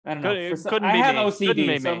 I don't know. I have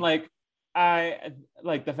OCD, so I'm like, I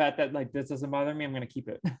like the fact that like this doesn't bother me. I'm gonna keep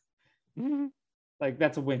it. Like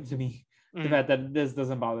that's a win to me. The fact that this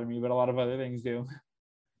doesn't bother me, but a lot of other things do.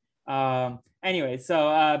 Anyway,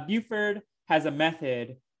 so Buford has a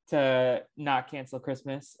method to not cancel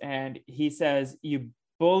Christmas, and he says you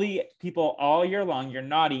bully people all year long, you're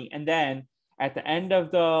naughty, and then at the end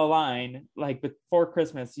of the line, like before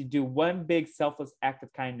Christmas, you do one big selfless act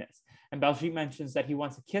of kindness. And Baljeet mentions that he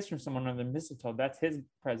wants a kiss from someone under the mistletoe. That's his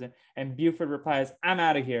present. And Buford replies, I'm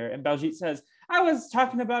out of here. And Baljeet says, I was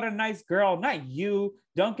talking about a nice girl, not you.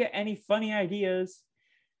 Don't get any funny ideas.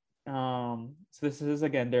 So this is,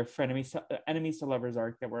 again, their enemies to lovers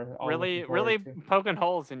arc that we're all really poking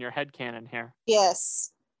holes in your headcanon here.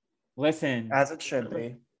 Yes. Listen. As it should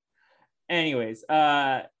be. Anyways,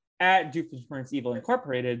 at Doofenshmirtz Evil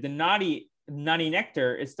Incorporated, the naughty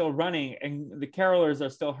Nectar is still running, and the carolers are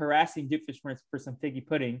still harassing Doofenshmirtz for some figgy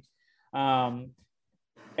pudding. And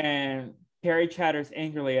Perry chatters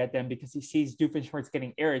angrily at them because he sees Doofenshmirtz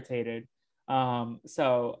getting irritated. And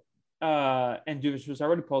Doofenshmirtz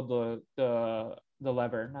already pulled the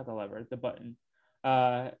button.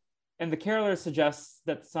 And the caroler suggests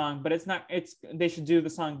that the song, but they should do the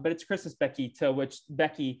song, but it's Christmas, Becky, to which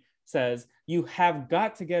Becky says, you have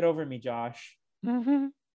got to get over me, Josh.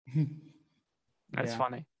 That's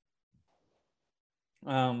funny.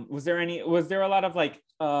 Was there a lot of like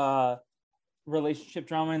relationship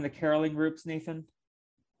drama in the caroling groups, Nathan?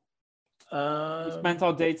 We spent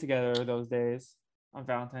all day together those days on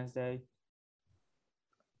Valentine's Day.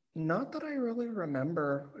 Not that I really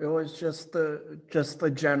remember. It was just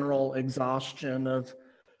the general exhaustion of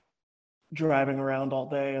driving around all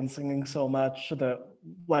day and singing so much that,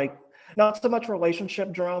 like, not so much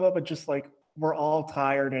relationship drama, but just like we're all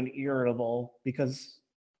tired and irritable because,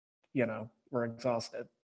 we're exhausted.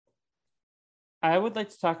 I would like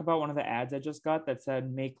to talk about one of the ads I just got that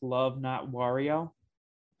said "Make love, not Wario."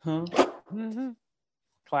 Huh?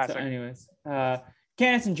 Classic. So anyways,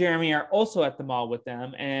 Candace and Jeremy are also at the mall with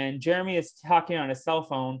them, and Jeremy is talking on his cell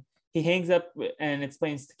phone. He hangs up and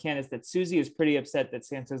explains to Candace that Susie is pretty upset that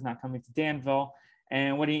Santa's not coming to Danville,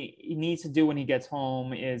 And what he needs to do when he gets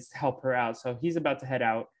home is help her out. So he's about to head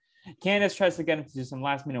out. Candace tries to get him to do some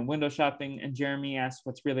last minute window shopping, and Jeremy asks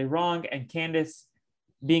what's really wrong. And Candace,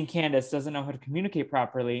 being Candace, doesn't know how to communicate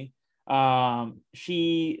properly.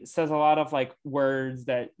 She says a lot of like words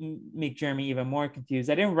that make Jeremy even more confused.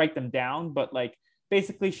 I didn't write them down, but like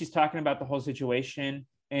basically she's talking about the whole situation,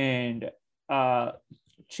 and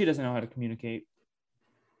she doesn't know how to communicate.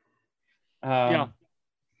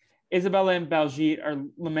 Isabella and Baljeet are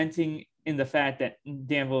lamenting in the fact that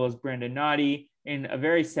Danville is branded naughty in a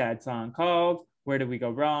very sad song called "Where Did We Go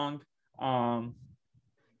Wrong,"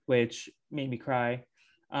 which made me cry.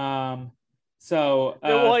 Well,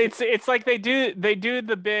 it's like they do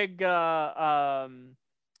the big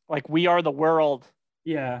like "We Are the World"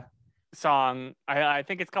 song. I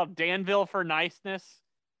think it's called Danville for Niceness,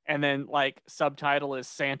 and then like subtitle is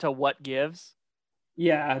Santa What Gives.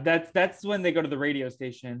 Yeah, that's when they go to the radio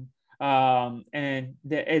station, and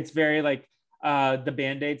it's very like the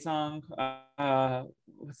Band-Aid song.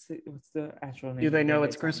 What's the actual name? Do they know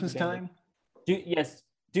it's Christmas time? Do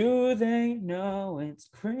they know it's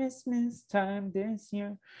Christmas time this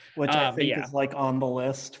year? Which I think is like on the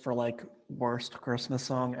list for like worst Christmas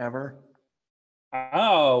song ever.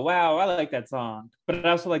 Oh wow, I like that song, but I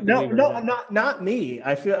also like not me.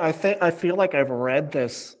 I feel like I've read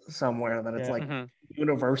this somewhere that it's like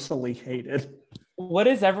universally hated. What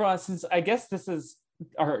is everyone? Since I guess this is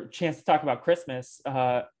our chance to talk about Christmas,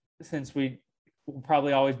 since we will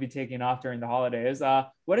probably always be taking off during the holidays.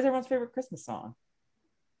 What is everyone's favorite Christmas song?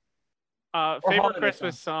 Favorite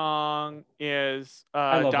Christmas song is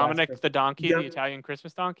Dominic the Donkey, the Italian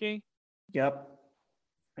Christmas donkey. Yep.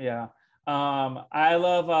 Yeah. I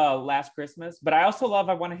love Last Christmas, but I also love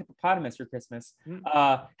I Want a Hippopotamus for Christmas.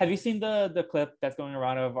 Have you seen the clip that's going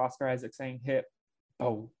around of Oscar Isaac saying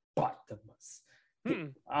hippopotamus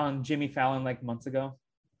on Jimmy Fallon like months ago?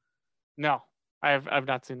 No, I've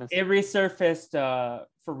not seen this. It resurfaced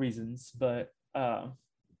for reasons, but yeah.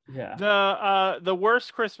 The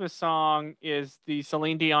worst Christmas song is the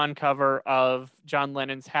Celine Dion cover of John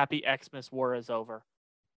Lennon's Happy Xmas War Is Over.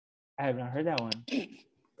 I have not heard that one.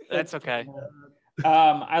 That's okay.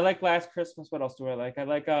 I like Last Christmas. What else do I like? I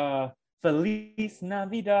like Feliz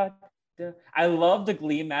Navidad. I love the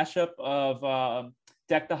Glee mashup of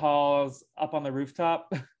Deck the Halls, Up on the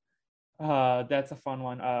Rooftop. That's a fun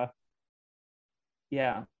one.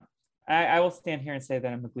 Yeah. I will stand here and say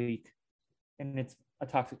that I'm a Gleek, and it's a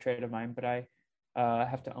toxic trait of mine, but I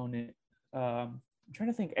have to own it. I'm trying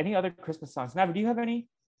to think any other Christmas songs. Navi, do you have any?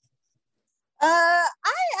 I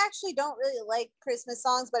actually don't really like Christmas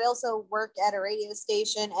songs, but I also work at a radio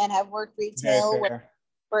station and have worked retail where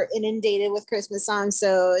we're inundated with Christmas songs.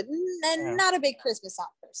 So not a big Christmas song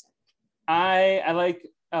person. I like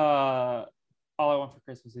All I Want for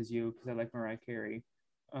Christmas Is You because I like Mariah Carey.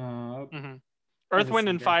 Earth, Wind,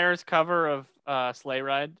 and Fire's cover of Sleigh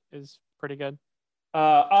Ride is pretty good.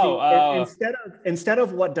 Instead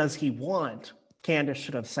of What Does He Want, Candace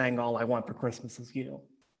should have sang All I Want for Christmas Is You.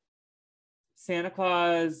 Santa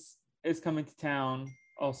Claus is Coming to Town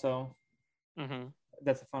also.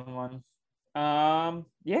 That's a fun one.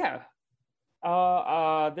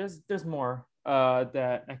 There's more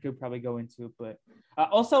that I could probably go into, but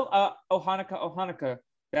also Oh Hanukkah,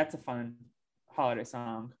 that's a fun holiday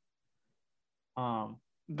song.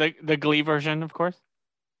 The Glee version, of course.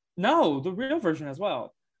 No, the real version as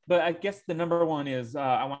well. But I guess the number one is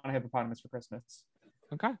I Want a Hippopotamus for Christmas.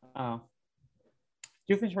 Okay.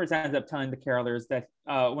 Doofenshmirtz ends up telling the carolers that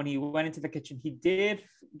when he went into the kitchen, he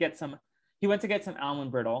went to get some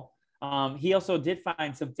almond brittle. He also did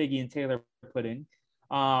find some figgy and Taylor pudding.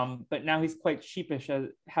 But now he's quite sheepish at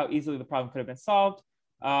how easily the problem could have been solved.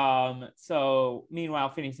 So meanwhile,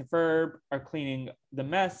 Phineas and Ferb are cleaning the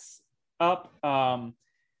mess up.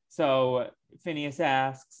 So Phineas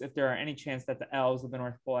asks if there are any chance that the elves of the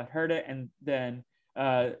North Pole had heard it, and then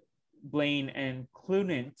Blaine and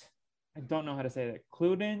Cluent, I don't know how to say that.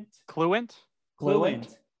 Cluent.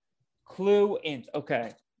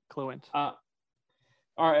 Okay. Cluent.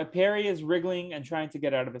 Our Perry is wriggling and trying to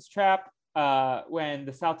get out of his trap when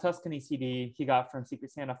the South Tuscany CD he got from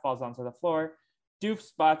Secret Santa falls onto the floor. Doof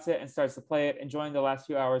spots it and starts to play it, enjoying the last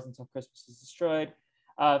few hours until Christmas is destroyed.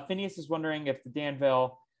 Phineas is wondering if the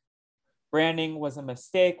Danville branding was a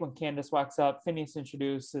mistake. When Candace walks up, Phineas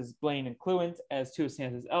introduces Blaine and Cluent as two of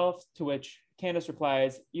Santa's elves, to which Candace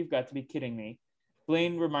replies, "You've got to be kidding me."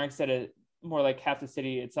 Blaine remarks that more like half the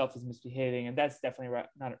city itself is misbehaving, and that's definitely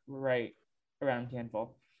not right around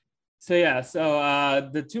Danville. So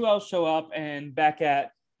the two elves show up and back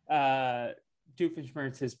at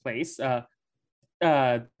Doofenshmirtz's place.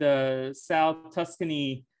 The South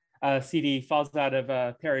Tuscany CD falls out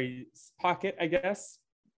of Perry's pocket, I guess.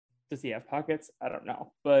 Does he have pockets? I don't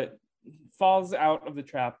know, but falls out of the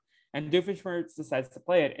trap, and Doofenshmirtz decides to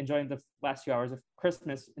play it, enjoying the last few hours of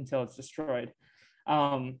Christmas until it's destroyed.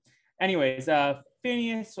 Anyways,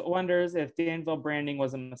 Phineas wonders if Danville branding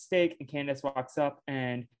was a mistake, and Candace walks up,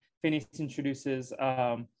 and Phineas introduces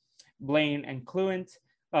Blaine and Cluent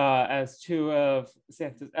as two of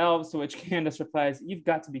Santa's elves, to which Candace replies, "You've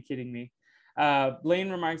got to be kidding me." Blaine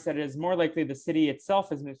remarks that it is more likely the city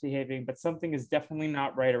itself is misbehaving, but something is definitely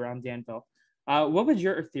not right around Danville. What would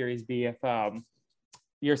your theories be if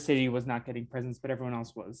your city was not getting presents, but everyone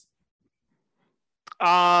else was?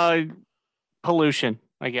 Pollution,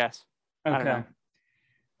 I guess. I don't Okay. know.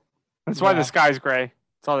 That's why the sky's gray.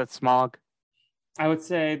 It's all that smog. I would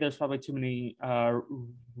say there's probably too many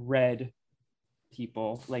red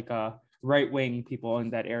people, like right-wing people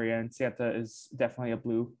in that area, and Santa is definitely a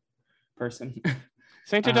blue person.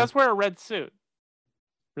 Santa does wear a red suit.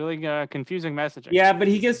 Really confusing messaging. Yeah, but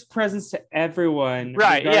he gives presents to everyone.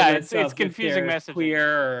 Right, yeah, regardless it's of confusing if they're messaging. queer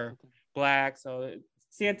or black, so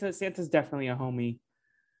Santa's definitely a homie.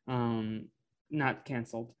 Not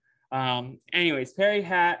canceled. Anyways, Perry's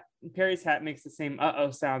hat makes the same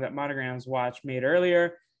uh-oh sound that Monogram's watch made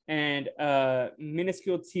earlier, and a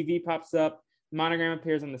minuscule TV pops up. Monogram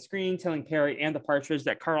appears on the screen, telling Perry and the Partridge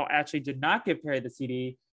that Carl actually did not give Perry the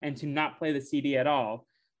CD and to not play the CD at all.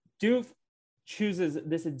 Doof chooses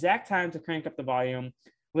this exact time to crank up the volume,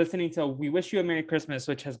 listening to "We Wish You a Merry Christmas,"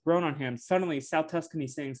 which has grown on him. Suddenly, South Tuscany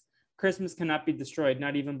sings "Christmas cannot be destroyed,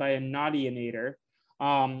 not even by a Naughtyinator,"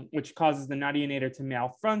 which causes the Naughtyinator to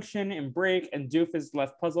malfunction and break, and Doof is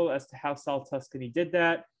left puzzled as to how South Tuscany did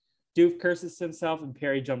that. Doof curses himself, and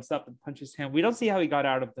Perry jumps up and punches him. We don't see how he got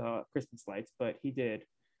out of the Christmas lights, but he did.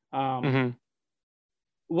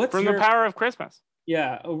 What's From the power of Christmas.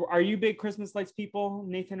 Yeah, are you big Christmas lights people,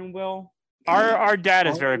 Nathan and Will? Our dad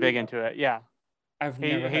is very big into it. Yeah,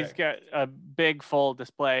 he's got a big full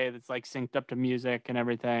display that's like synced up to music and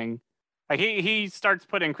everything. Like he starts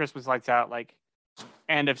putting Christmas lights out like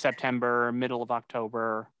end of September, middle of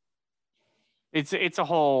October. It's a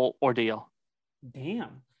whole ordeal.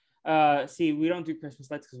 Damn. See, we don't do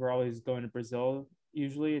Christmas lights because we're always going to Brazil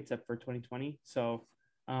usually, except for 2020. So,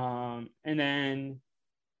 and then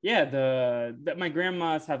my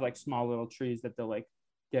grandmas have like small little trees that they'll like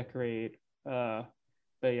decorate. But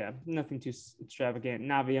yeah, nothing too extravagant.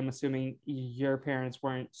 Navi, I'm assuming your parents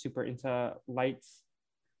weren't super into lights.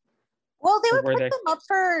 Well, they would put them up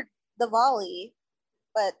for the volley,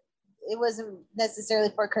 but it wasn't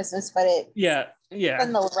necessarily for Christmas, but it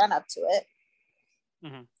in the run up to it.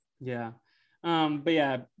 Mm-hmm. Yeah. But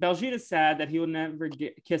yeah, Baljeet is sad that he will never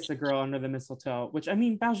kiss a girl under the mistletoe, which, I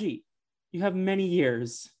mean, Baljeet, you have many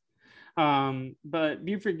years. But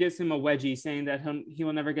Buford gives him a wedgie, saying that he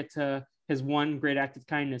will never get to his one great act of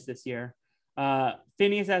kindness this year.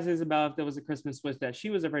 Phineas asks Isabel if there was a Christmas wish that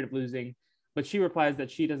she was afraid of losing, but she replies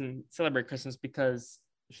that she doesn't celebrate Christmas because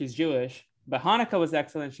she's Jewish. But Hanukkah was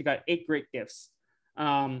excellent. She got 8 great gifts.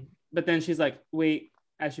 But then she's like, wait,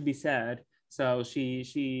 I should be sad. So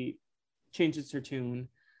she changes her tune.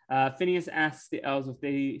 Phineas asks the elves if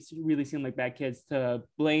they really seem like bad kids, to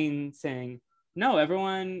Blaine saying, no,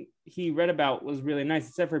 everyone he read about was really nice,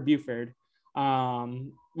 except for Buford,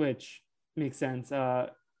 which makes sense.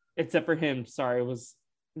 Except for him, sorry,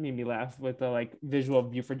 made me laugh with the like visual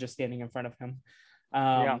of Buford just standing in front of him.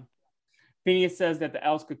 Phineas says that the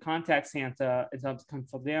elves could contact Santa and tell him to come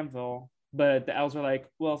to Danville, but the elves are like,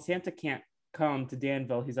 well, Santa can't come to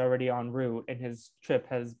Danville. He's already en route and his trip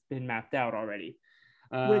has been mapped out already.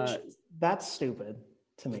 Which, that's stupid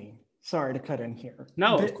to me. Sorry to cut in here.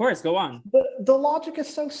 No, of course, go on. The logic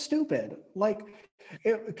is so stupid. Like,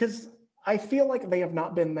 because I feel like they have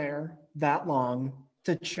not been there that long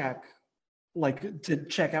to check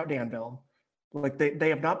out Danville. Like they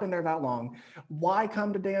have not been there that long. Why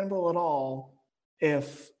come to Danville at all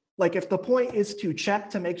if the point is to check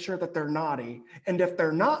to make sure that they're naughty, and if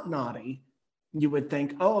they're not naughty, you would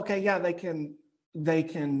think, oh, okay, yeah, they can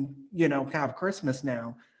have Christmas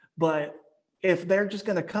now. But if they're just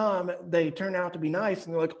going to come, they turn out to be nice,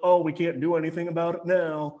 and they're like, oh, we can't do anything about it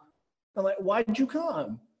now. I'm like, why'd you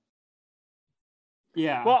come?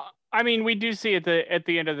 Yeah. Well, I mean, we do see at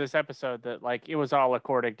the end of this episode that like it was all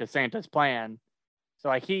according to Santa's plan. So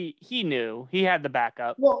like he knew, he had the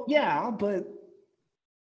backup. Well, yeah, but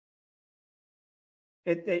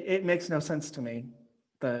it makes no sense to me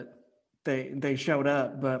that they showed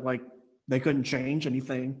up, but like they couldn't change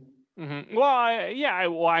anything. Mm-hmm. Well,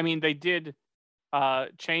 I mean, they did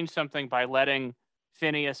change something by letting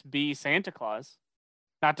Phineas be Santa Claus.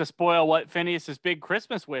 Not to spoil what Phineas's big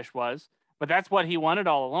Christmas wish was, But that's what he wanted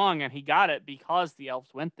all along, and he got it because the elves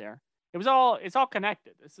went there. It's all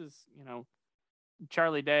connected. This is,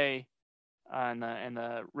 Charlie Day and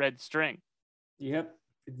the red string. Yep,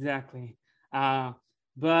 exactly.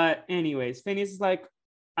 But anyways, Phineas is like,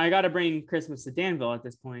 I gotta bring Christmas to Danville at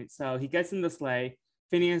this point. So he gets in the sleigh.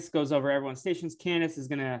 Phineas goes over everyone's stations. Candace is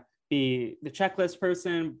gonna be the checklist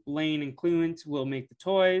person. Blaine and Cluent will make the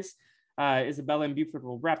toys. Isabella and Buford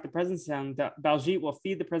will wrap the presents, and Baljeet will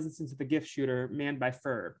feed the presents into the gift shooter manned by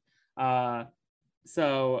Ferb. And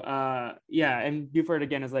Buford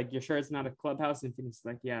again is like, you're sure it's not a clubhouse? And Phineas is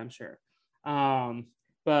like, yeah, I'm sure.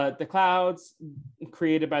 But the clouds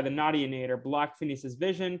created by the Nautianator block Phineas's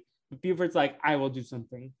vision. But Buford's like, I will do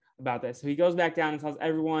something about this. So he goes back down and tells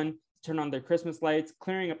everyone to turn on their Christmas lights,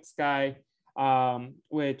 clearing up the sky,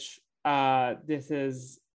 this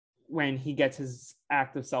is when he gets his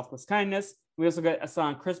act of selfless kindness. We also get a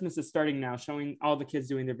song, Christmas is Starting Now, showing all the kids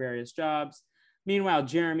doing their various jobs. Meanwhile,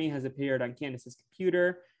 Jeremy has appeared on Candace's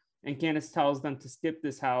computer, and Candace tells them to skip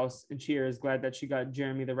this house, and she is glad that she got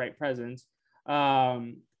Jeremy the right present.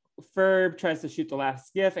 Ferb tries to shoot the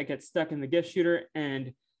last gift and gets stuck in the gift shooter,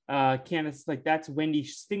 and Candace is like, that's Wendy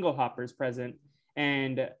Stinglehopper's present,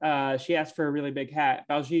 and she asks for a really big hat.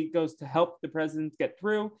 Baljeet goes to help the present get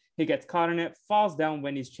through. He gets caught in it, falls down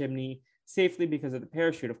Wendy's chimney safely because of the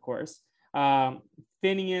parachute, of course.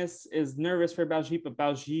 Phineas is nervous for Baljeet, but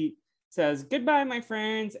Baljeet says, goodbye, my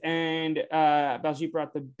friends, and Baljeet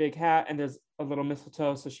brought the big hat, and there's a little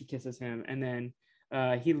mistletoe, so she kisses him, and then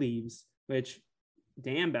he leaves, which,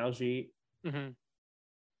 damn, Baljeet. Mm-hmm.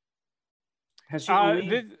 Has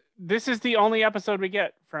she this is the only episode we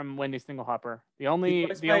get from Wendy Stinglehopper. The only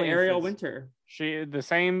Ariel Winter. The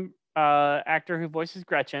same actor who voices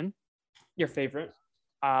Gretchen. Your favorite.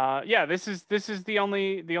 This is the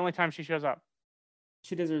only time she shows up.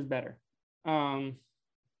 She deserves better.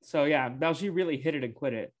 So yeah, Baljeet really hit it and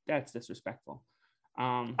quit it. That's disrespectful.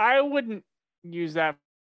 I wouldn't use that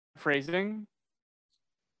phrasing.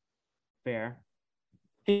 Fair.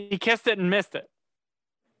 He kissed it and missed it.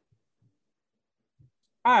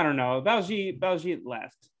 I don't know. Baljeet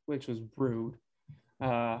left, which was rude.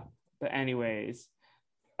 But anyways,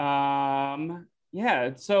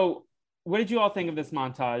 yeah. So, what did you all think of this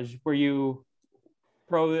montage? Were you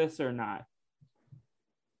pro this or not?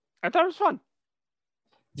 I thought it was fun.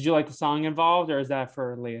 Did you like the song involved, or is that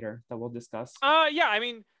for later that we'll discuss? Yeah. I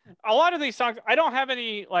mean, a lot of these songs, I don't have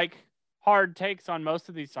any like hard takes on most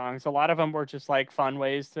of these songs. A lot of them were just like fun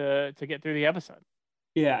ways to get through the episode.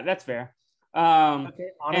 Yeah, that's fair. Okay,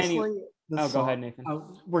 honestly, go ahead, Nathan.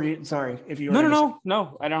 Were you sorry if you?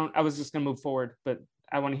 No. I don't. I was just gonna move forward, but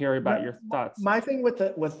I want to hear about your thoughts. My thing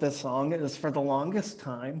with this song is, for the longest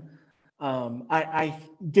time, I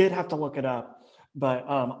did have to look it up, but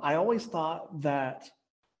I always thought that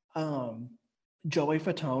Joey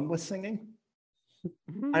Fatone was singing.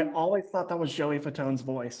 I always thought that was Joey Fatone's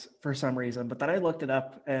voice for some reason, but then I looked it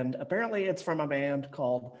up, and apparently it's from a band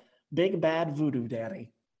called Big Bad Voodoo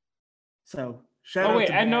Daddy. So shout out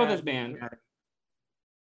to I know Bad this band. Daddy.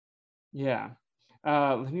 Yeah.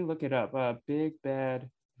 Let me look it up. Big Bad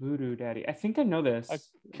Voodoo Daddy. I think I know this. A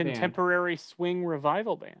contemporary swing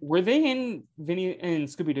revival band. Were they in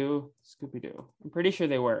Scooby-Doo? Scooby-Doo. I'm pretty sure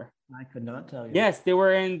they were. I could not tell you. Yes, they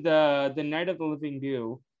were in the Night of the Living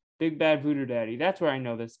Dew. Big Bad Voodoo Daddy. That's where I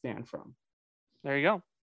know this band from. There you go.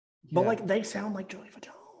 But like, they sound like Joey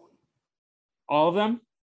Fatone. All of them?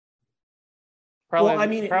 Probably, well, I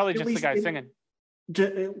mean, probably just the guy singing.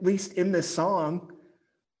 At least in this song.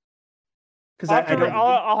 Because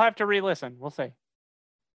I'll have to re-listen. We'll see.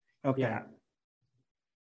 Okay.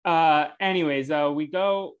 Yeah. Anyways, we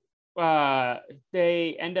go.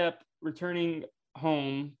 They end up returning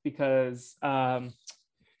home because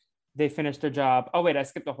they finished their job. Oh wait, I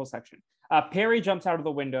skipped the whole section. Perry jumps out of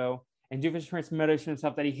the window, and Doofenshmirtz mutters to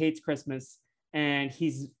himself that he hates Christmas, and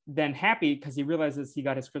he's then happy because he realizes he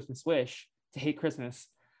got his Christmas wish to hate Christmas.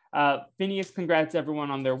 Phineas congrats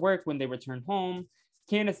everyone on their work when they return home.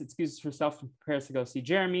 Candace excuses herself and prepares to go see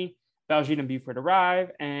Jeremy. Baljeet and Buford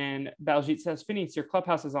arrive, and Baljeet says, Phineas, your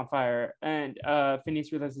clubhouse is on fire. And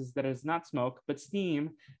Phineas realizes that it's not smoke, but steam.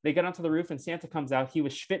 They get onto the roof, and Santa comes out. He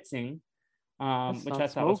was schwitzing, which I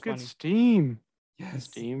thought was funny. It's steam. Yes.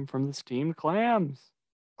 Steam from the steamed clams.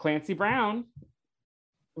 Clancy Brown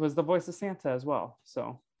was the voice of Santa as well.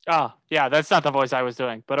 So. Yeah, that's not the voice I was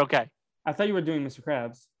doing, but okay. I thought you were doing Mr.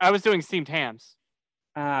 Krabs. I was doing steamed hams.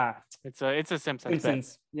 It's a Simpsons.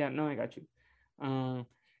 bit. Yeah, no, I got you.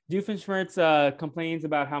 Doofenshmirtz complains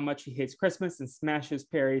about how much he hates Christmas and smashes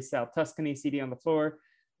Perry's South Tuscany CD on the floor.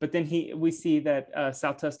 But then we see that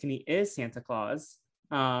South Tuscany is Santa Claus,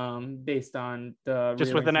 based on the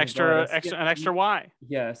Just with an rearrangement of extra Y.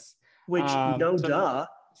 Yes. Which duh.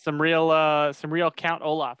 Some real Count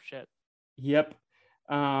Olaf shit. Yep.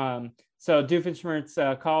 So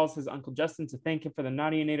Doofenshmirtz calls his Uncle Justin to thank him for the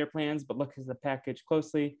Nautianator plans, but looks at the package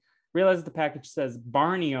closely, realizes the package says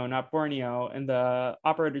Barneo, not Borneo, and the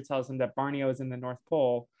operator tells him that Borneo is in the North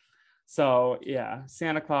Pole. So yeah,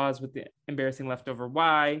 Santa Claus with the embarrassing leftover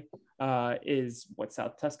Y is what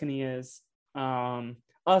South Tuscany is.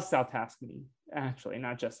 South Tuscany, actually,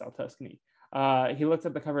 not just South Tuscany. He looks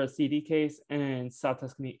at the cover of the CD case, and South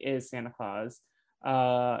Tuscany is Santa Claus.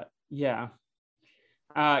 Yeah.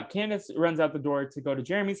 Candace runs out the door to go to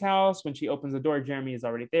Jeremy's house. When she opens the door, Jeremy is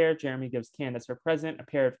already there. Jeremy gives Candace her present, a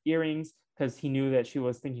pair of earrings, because he knew that she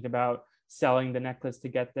was thinking about selling the necklace to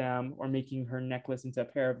get them or making her necklace into a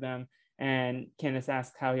pair of them. And Candace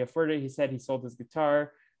asks how he afforded it. He said he sold his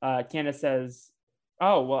guitar. Candace says,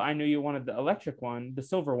 oh, well, I knew you wanted the electric one, the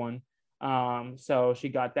silver one. So she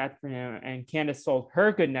got that for him. And Candace sold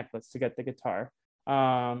her good necklace to get the guitar.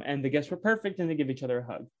 And the gifts were perfect, and they give each other a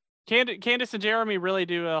hug. Candace and Jeremy really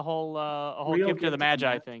do a whole gift of the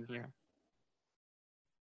Magi thing here.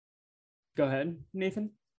 Go ahead,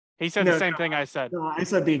 Nathan. He said the same thing I said. No, I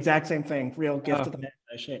said the exact same thing. Real gift of the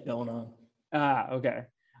Magi shit going on. Okay.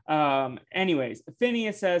 Anyways,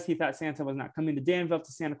 Phineas says he thought Santa was not coming to Danville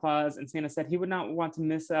to Santa Claus, and Santa said he would not want to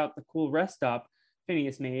miss out the cool rest stop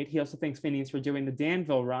Phineas made. He also thanks Phineas for doing the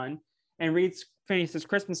Danville run and reads Phineas's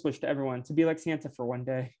Christmas wish to everyone to be like Santa for one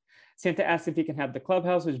day. Santa asks if he can have the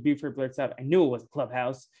clubhouse, which Buford blurts out, I knew it was a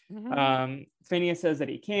clubhouse. Mm-hmm. Phineas says that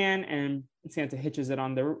he can, and Santa hitches it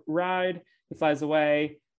on the ride. He flies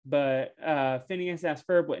away, but Phineas asks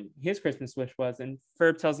Ferb what his Christmas wish was, and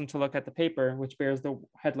Ferb tells him to look at the paper, which bears the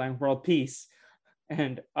headline World Peace.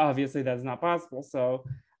 And obviously that's not possible, so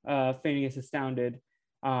Phineas is astounded.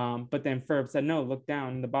 But then Ferb said, no, look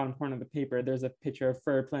down in the bottom corner of the paper. There's a picture of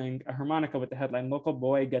Ferb playing a harmonica with the headline, Local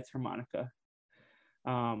Boy Gets Harmonica.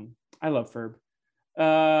 I love Ferb.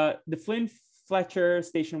 The Flynn Fletcher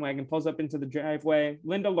station wagon pulls up into the driveway.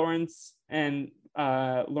 Linda Lawrence and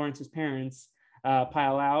Lawrence's parents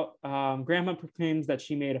pile out. Grandma proclaims that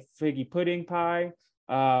she made a figgy pudding pie.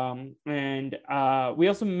 And we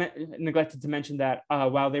also neglected to mention that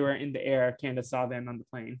while they were in the air, Candace saw them on the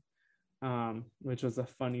plane, which was a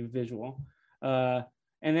funny visual. And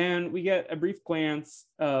then we get a brief glance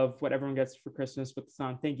of what everyone gets for Christmas with the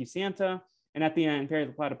song Thank You, Santa. And at the end, Perry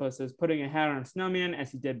the Platypus is putting a hat on a snowman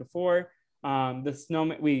as he did before. The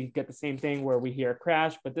snowman, we get the same thing where we hear a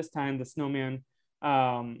crash, but this time the snowman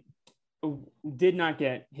did not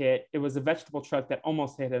get hit. It was a vegetable truck that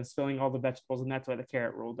almost hit him, spilling all the vegetables, and that's why the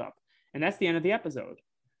carrot rolled up. And that's the end of the episode.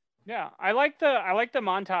 Yeah, I like the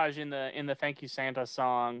montage in the Thank You Santa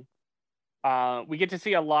song. We get to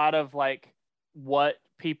see a lot of like what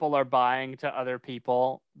people are buying to other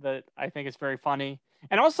people that I think is very funny.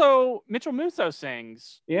 And also Mitchell Musso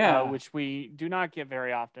sings, which we do not get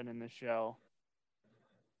very often in this show.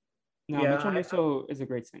 No, yeah, Mitchell Musso is a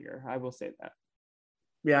great singer. I will say that.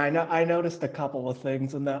 Yeah, I noticed a couple of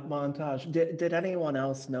things in that montage. Did anyone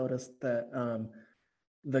else notice that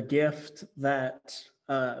the gift that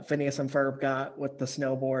Phineas and Ferb got with the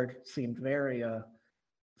snowboard seemed very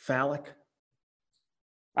phallic?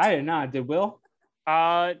 I did not. Did Will?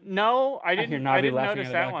 No, I didn't. I didn't notice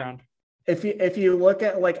that one. If you look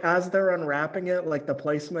at like as they're unwrapping it, like the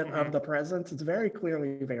placement of the presents, it's very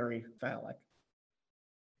clearly very phallic.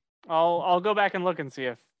 I'll go back and look and see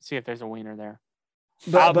if there's a wiener there.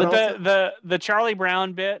 But also, the Charlie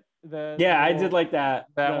Brown bit. I did like that.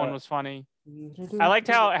 That one was funny. I liked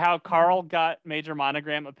how Carl got Major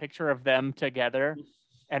Monogram a picture of them together,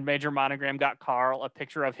 and Major Monogram got Carl a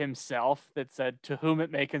picture of himself that said, "To whom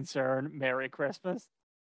it may concern, Merry Christmas."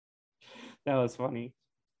 That was funny.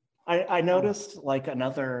 I noticed like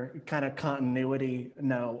another kind of continuity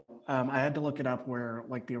note. I had to look it up where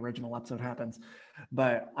like the original episode happens,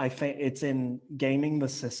 but I think it's in Gaming the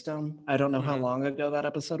System. I don't know how long ago that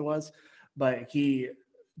episode was, but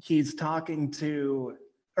he's talking to,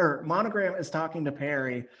 or Monogram is talking to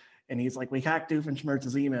Perry, and he's like, "We hacked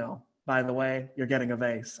Doofenshmirtz's email. By the way, you're getting a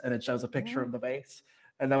vase," and it shows a picture of the vase.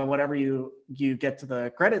 And then whenever you get to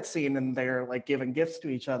the credit scene and they're like giving gifts to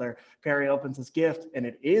each other, Perry opens his gift and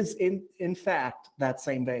it is in fact that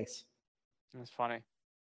same vase. That's funny.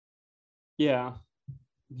 Yeah.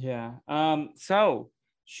 So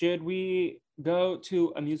should we go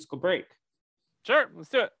to a musical break? Sure, let's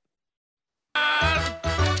do it.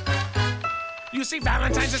 You see,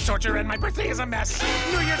 Valentine's is torture and my birthday is a mess.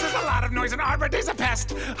 New Year's is a lot of noise and Arbor Day's a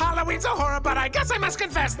pest. Halloween's a horror, but I guess I must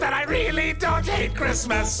confess that I really don't hate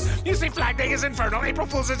Christmas. You see, Flag Day is infernal, April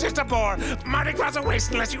Fool's is just a bore. Mardi Gras a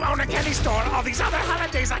waste unless you own a candy store. All these other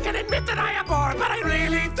holidays I can admit that I abhor, but I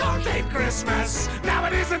really don't hate Christmas. Now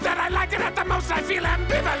it isn't that I like it, at the most I feel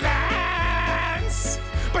ambivalence.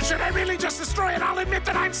 But should I really just destroy it? I'll admit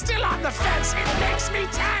that I'm still on the fence. It makes me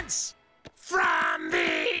tense. From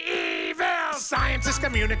the evil scientist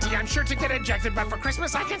community, I'm sure to get ejected, but for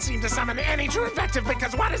Christmas I can't seem to summon any true invective,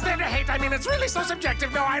 because what is there to hate? I mean, it's really so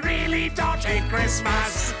subjective. No, I really don't hate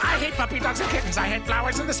Christmas. I hate puppy dogs and kittens, I hate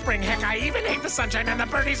flowers in the spring. Heck, I even hate the sunshine and the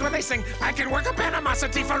birdies when they sing. I can work up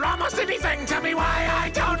animosity for almost anything. Tell me why I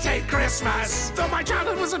don't hate Christmas. Though my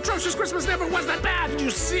childhood was atrocious, Christmas never was that bad,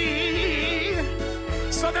 you see.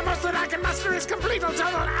 So the most that I can muster is complete or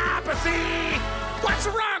total apathy. What's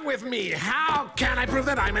wrong with me? How can I prove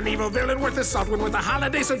that I'm an evil villain worth the salt when with a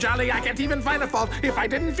holiday so jolly I can't even find a fault? If I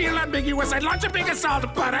didn't feel ambiguous, I'd launch a big assault.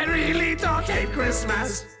 But I really don't hate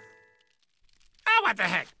Christmas. Oh, what the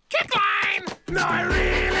heck? Kick line! No, I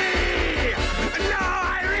really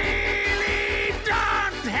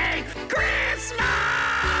don't hate Christmas!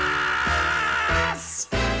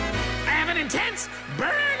 I have an intense,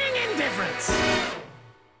 burning indifference.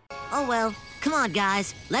 Oh well, come on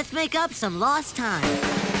guys, let's make up some lost time.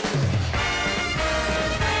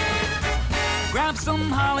 Grab some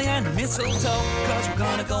holly and mistletoe, cause we're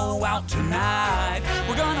gonna go out tonight.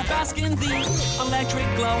 We're gonna bask in the electric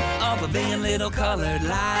glow of a billion little colored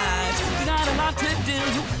lights. We got a lot to do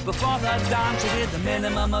before the dawn, so with a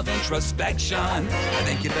minimum of introspection, I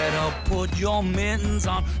think you better put your mittens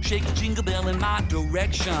on, shake a jingle bell in my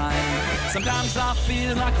direction. Sometimes I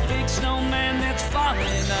feel like a big snowman that's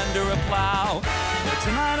falling under a plow, but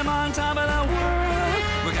tonight I'm on top of the world.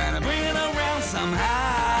 We're gonna bring it around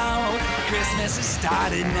somehow. Christmas has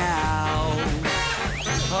started now.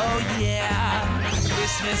 Oh yeah,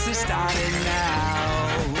 Christmas has started now.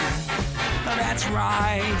 Oh, that's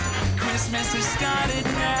right, Christmas has started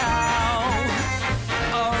now.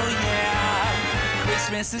 Oh yeah,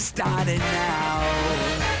 Christmas has started now.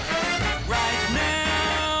 Right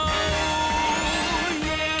now,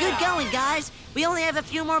 yeah. Good going, guys. We only have a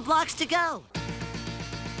few more blocks to go.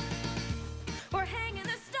 We're hanging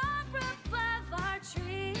the star above our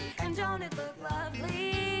tree, and don't it look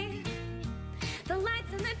lovely? The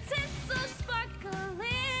lights and the tinsel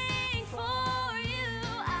sparkling for you.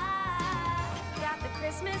 I got the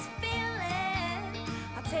Christmas feeling.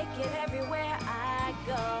 I'll take it everywhere I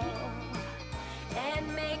go and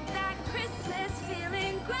make that Christmas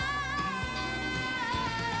feeling grow.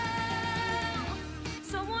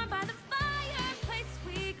 So warm by the fireplace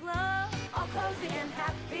we glow, all cozy and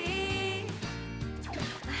happy.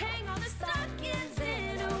 Hang all the stockings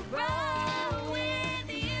in a row with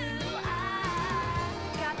you. I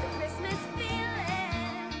got the Christmas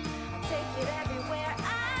feeling. I'll take it everywhere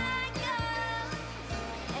I go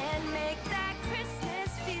and make that Christmas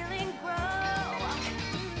feeling grow.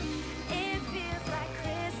 It feels like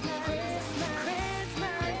Christmas,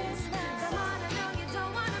 Christmas. Come on, I know you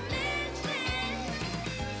don't want to miss it.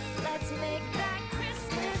 Let's make that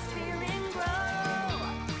Christmas feeling grow.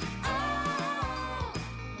 Oh,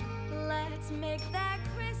 let's make that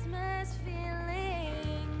Christmas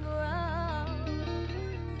feeling grow.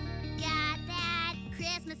 Got that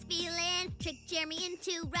Christmas feeling. Tricked Jeremy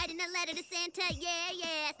into writing a letter to Santa. Yeah,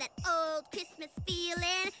 yeah, it's that old Christmas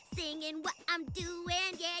feeling. Singing what I'm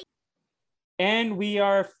doing, yeah. And we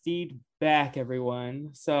are feedback,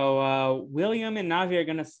 everyone. So William and Navi are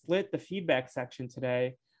gonna split the feedback section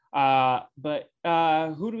today. But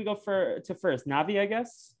who do we go to first? Navi, I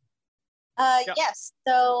guess. Yep. Yes.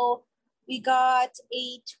 So we got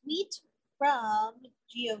a tweet from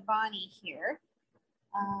Giovanni here.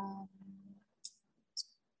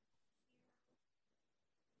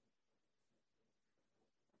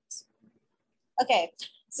 Okay,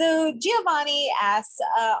 so Giovanni asks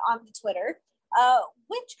on the Twitter,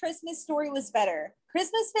 which Christmas story was better,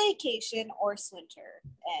 Christmas Vacation or Swinter?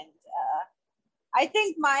 And I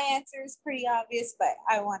think my answer is pretty obvious, but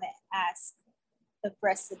I want to ask the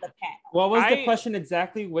rest of the panel. What was the question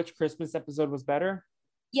exactly? Which Christmas episode was better?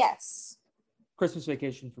 Yes. Christmas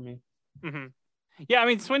Vacation for me. Mm-hmm. Yeah, I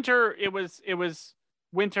mean, Swinter, it was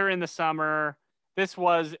winter in the summer. This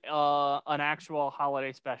was an actual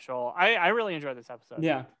holiday special. I really enjoyed this episode.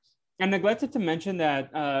 Yeah. I neglected to mention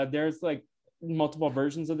that there's like multiple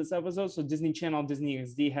versions of this episode. So Disney Channel, Disney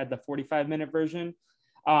XD had the 45-minute version,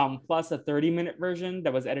 plus a 30-minute version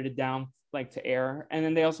that was edited down like to air. And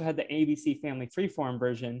then they also had the ABC Family Freeform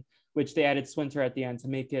version, which they added Swinter at the end to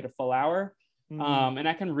make it a full hour. And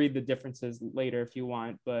I can read the differences later if you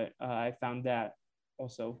want, but I found that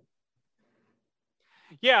also.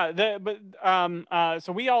 Yeah,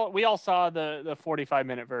 so we all saw the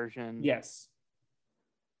 45-minute version. Yes.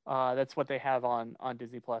 That's what they have on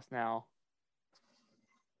Disney Plus now.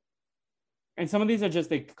 And some of these are just,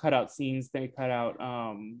 they cut out scenes, they cut out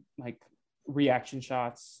like reaction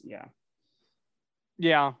shots. Yeah.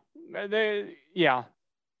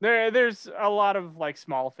 There's a lot of like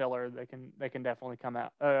small filler that can definitely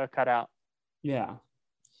cut out. Yeah.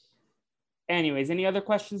 Anyways, any other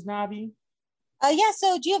questions, Navi? Yeah,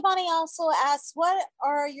 so Giovanni also asks, what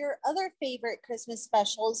are your other favorite Christmas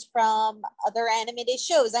specials from other animated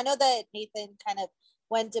shows? I know that Nathan kind of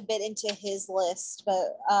went a bit into his list,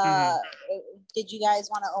 but did you guys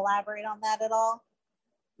want to elaborate on that at all?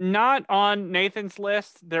 Not on Nathan's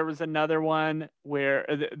list. There was another one where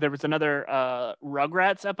there was another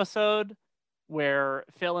Rugrats episode where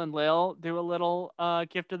Phil and Lil do a little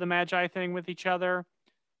Gift of the Magi thing with each other,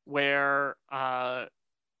 where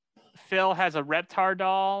Phil has a Reptar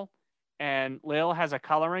doll and Lil has a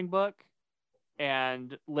coloring book,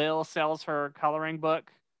 and Lil sells her coloring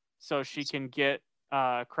book so she can get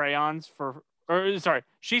crayons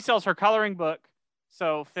she sells her coloring book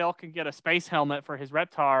so Phil can get a space helmet for his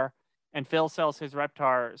Reptar, and Phil sells his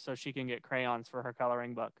Reptar so she can get crayons for her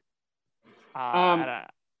coloring book.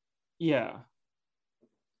 Yeah.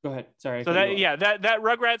 Go ahead. Sorry. So that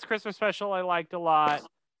Rugrats Christmas special I liked a lot.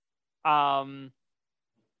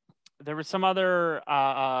 There was some other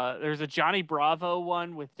there's a Johnny Bravo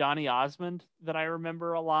one with Donny Osmond that I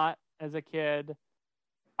remember a lot as a kid.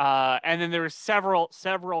 And then there were several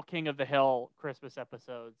King of the Hill Christmas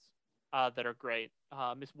episodes that are great.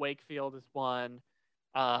 Miss Wakefield is one.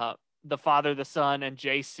 The Father, the Son, and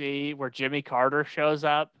JC, where Jimmy Carter shows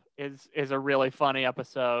up, is a really funny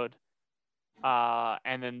episode.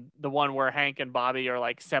 And then the one where Hank and Bobby are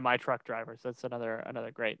like semi-truck drivers. That's another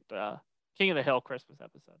great King of the Hill Christmas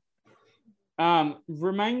episode.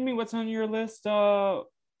 Remind me what's on your list,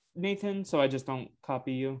 Nathan, so I just don't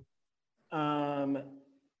copy you.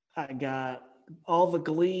 I got all the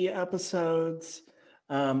Glee episodes.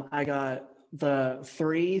 I got the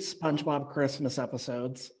 3 SpongeBob Christmas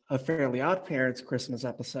episodes, a Fairly Odd Parents Christmas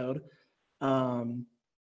episode,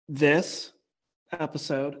 this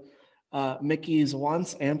episode, Mickey's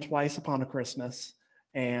Once and Twice Upon a Christmas,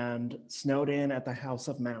 and Snowed In at the House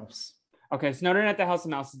of Mouse. Okay, Snowed In at the House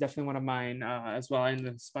of Mouse is definitely one of mine as well, in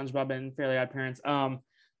the SpongeBob and Fairly Odd Parents.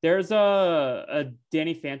 There's a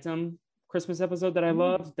Danny Phantom Christmas episode that I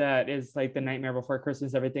love that is like the Nightmare Before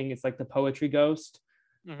Christmas everything. It's like the poetry ghost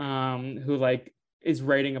who like is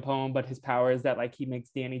writing a poem, but his power is that like he makes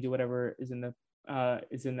Danny do whatever is in the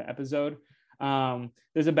episode.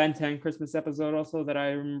 There's a Ben 10 Christmas episode also that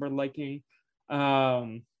I remember liking.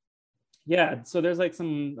 Yeah, so there's like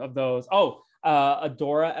some of those. A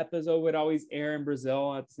Dora episode would always air in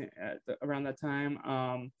Brazil around that time.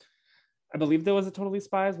 I believe there was a Totally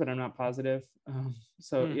Spies, but I'm not positive.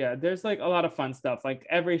 Yeah, there's like a lot of fun stuff. Like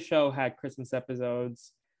every show had Christmas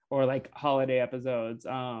episodes or like holiday episodes.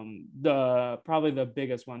 Probably the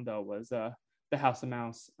biggest one though was the House of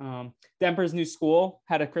Mouse. The Emperor's New School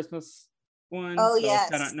had a Christmas one. Oh, yes.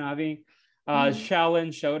 Shout out Navi.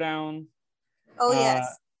 Shaolin Showdown. Oh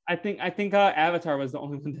yes. I think Avatar was the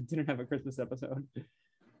only one that didn't have a Christmas episode.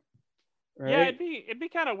 Right? Yeah, it'd be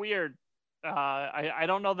kind of weird. I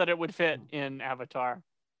don't know that it would fit in Avatar.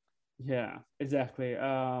 Yeah, exactly.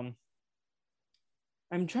 I'm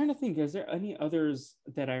trying to think. Is there any others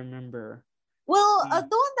that I remember? Well, the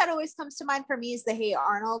one that always comes to mind for me is the Hey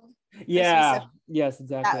Arnold. Yeah. Yes,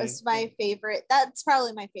 exactly. That was my favorite. That's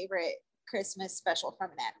probably my favorite Christmas special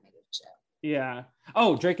from an animated show. Yeah.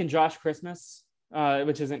 Oh, Drake and Josh Christmas,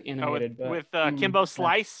 which isn't animated, with Kimbo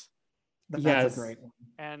Slice. That's a great one.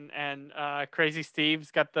 And Crazy Steve's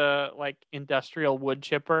got the like industrial wood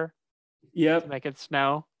chipper. Yep. To make it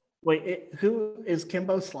snow. Wait, who is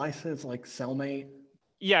Kimbo Slice's like cellmate?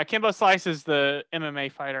 Yeah, Kimbo Slice is the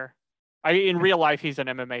MMA fighter. In real life, he's an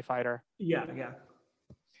MMA fighter. Yeah.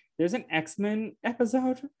 There's an X-Men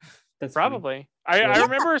episode. That's probably. I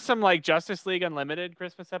remember some like Justice League Unlimited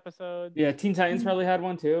Christmas episodes. Yeah, Teen Titans probably had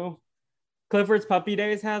one too. Clifford's Puppy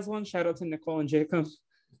Days has one. Shout out to Nicole and Jacob.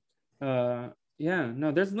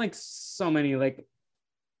 There's like so many. Like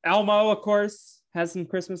Elmo, of course, has some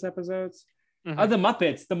Christmas episodes. The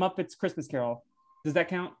Muppets Christmas Carol. Does that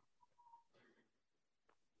count?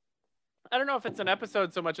 I don't know if it's an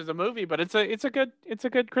episode so much as a movie, but it's a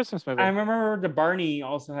good Christmas movie. I remember the Barney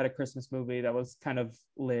also had a Christmas movie that was kind of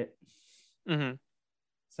lit.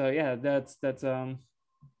 So yeah, that's our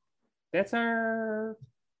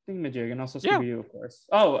thingamajig, and also Scooby-Doo, of course.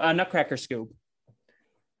 Oh, Nutcracker Scoob.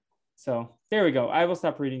 So there we go. I will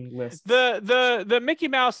stop reading lists. The Mickey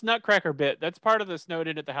Mouse Nutcracker bit, that's part of the Snowed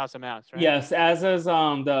In at the House of Mouse, right? Yes, as is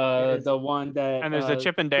the one that And there's a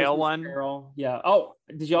Chip and Dale Christmas one. Carol. Yeah. Oh,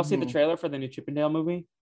 did y'all see the trailer for the new Chip and Dale movie?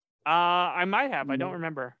 I might have. I don't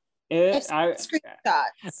remember. I've seen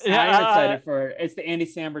screenshots. Yeah, I'm excited for it. It's the Andy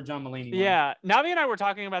Samberg, John Mulaney one. Yeah, Navi and I were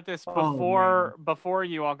talking about this before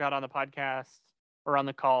you all got on the podcast or on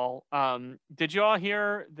the call. Did you all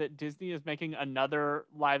hear that Disney is making another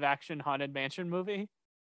live action Haunted Mansion movie?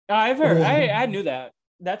 I've heard. I knew that.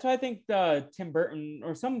 That's why I think Tim Burton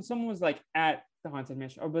or someone was like at the Haunted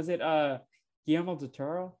Mansion, or was it Guillermo del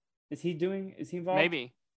Toro? Is he involved?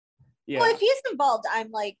 Maybe. Yeah. Well, if he's involved, I'm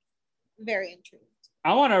like very intrigued.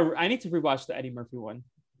 I need to rewatch the Eddie Murphy one.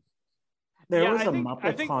 There was a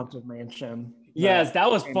Muppet Haunted Mansion. Yes, that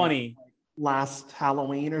was funny. Last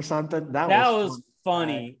Halloween or something. That was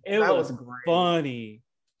funny. That was great. Funny.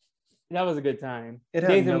 That was a good time. It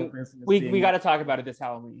had no business we being- got to talk about it this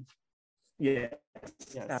Halloween. Yes,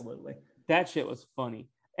 Yes, absolutely. That shit was funny.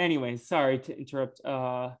 Anyway, sorry to interrupt.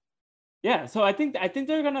 Yeah, so I think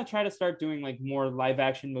they're gonna try to start doing like more live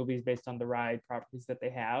action movies based on the ride properties that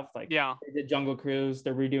they have. Like they did Jungle Cruise,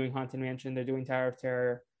 they're redoing Haunted Mansion, they're doing Tower of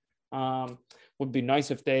Terror. Would be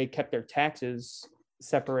nice if they kept their taxes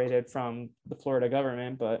separated from the Florida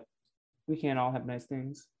government, but we can't all have nice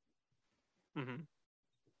things.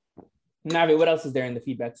 Navi, what else is there in the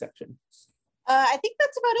feedback section? I think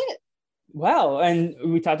that's about it. Wow, and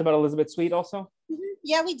we talked about Elizabeth Sweet also.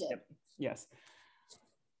 Yeah, we did. Yes.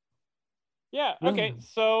 Yeah. Okay.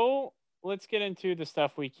 So let's get into the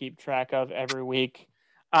stuff we keep track of every week.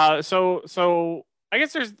 So I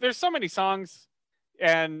guess there's so many songs,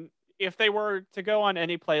 and if they were to go on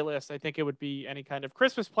any playlist, I think it would be any kind of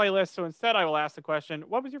Christmas playlist. So instead, I will ask the question: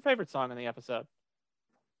 what was your favorite song in the episode?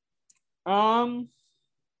 I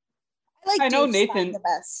know Duke's Nathan song the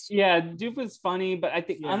best. Yeah, Dupe was funny, but I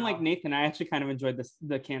think unlike Nathan, I actually kind of enjoyed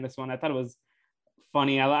the Candace one. I thought it was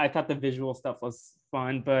funny. I thought the visual stuff was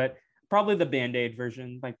fun, but probably the Band-Aid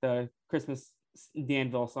version, like the Christmas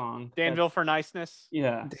Danville song. Danville for Niceness.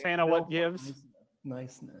 Yeah. Santa What Gives.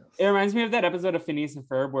 Niceness. It reminds me of that episode of Phineas and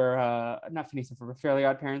Ferb where not Phineas and Ferb, but Fairly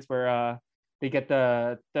Odd Parents, where they get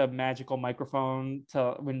the magical microphone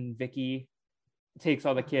to when Vicky takes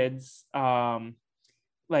all the kids.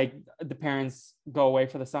 Like the parents go away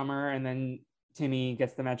for the summer, and then Timmy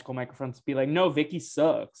gets the magical microphone to be like, "No, Vicky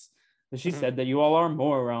sucks. But she said that you all are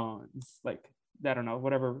morons." Like, I don't know,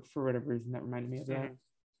 for whatever reason that reminded me of that.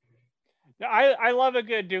 I love a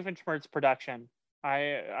good Doofenshmirtz production.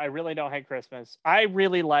 I really don't hate Christmas. I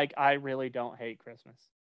really don't hate Christmas.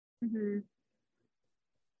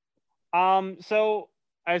 So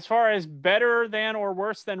as far as better than or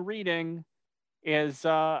worse than reading is,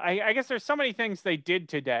 I guess there's so many things they did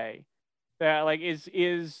today that like is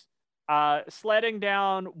sledding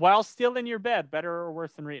down while still in your bed better or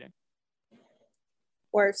worse than reading?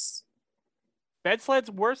 Worse. Bed sleds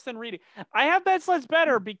worse than reading. I have bed sleds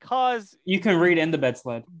better because you can read in the bed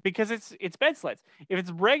sled. Because it's bed sleds. If it's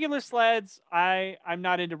regular sleds, I'm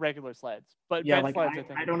not into regular sleds. But Yeah, bed like sleds, I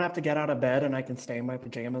think. I don't have to get out of bed and I can stay in my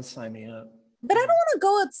pajamas. Sign me up. But I don't want to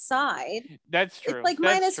go outside. That's true. It's like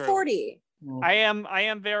That's minus true. 40. I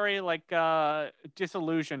am very like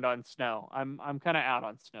disillusioned on snow. I'm kind of out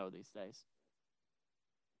on snow these days.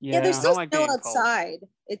 Yeah, there's I still don't like snow being cold. outside.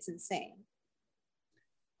 It's insane.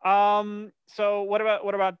 So what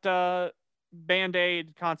about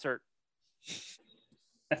Band-Aid concert?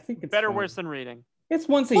 I think it's better fine. worse than reading. It's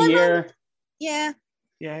once a year. Yeah.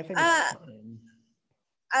 Yeah, I think it's fine.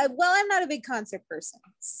 I'm not a big concert person,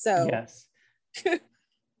 so Yes.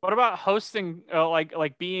 What about hosting,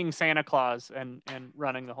 like being Santa Claus and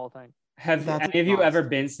running the whole thing? Have any of you ever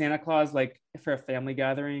been Santa Claus, like for a family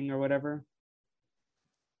gathering or whatever?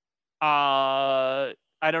 I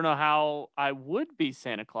don't know how I would be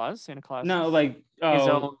Santa Claus. Santa Claus No, is like his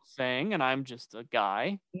own thing, and I'm just a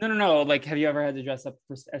guy. No. Like, have you ever had to dress up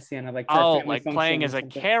as Santa? Like, for a Oh, family like function playing or as a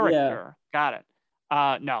something? character. Got it.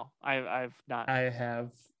 No, I've not. I have.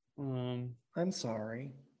 I'm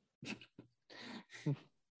sorry.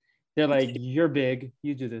 They're like, you're big.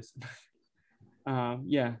 You do this.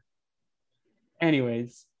 Yeah.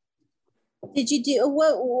 Anyways. Did you do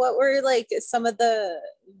what were like some of the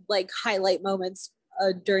like highlight moments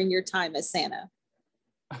during your time as Santa?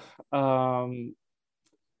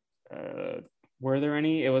 Were there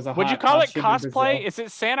any? It was a. Would you hot call it costume in cosplay? Brazil. Is it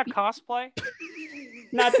Santa cosplay?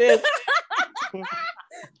 Not this.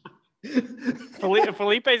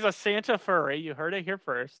 Felipe's a Santa furry. You heard it here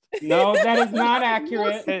first. No, that is not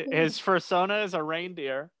accurate. His persona is a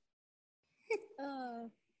reindeer.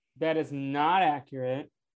 That is not accurate.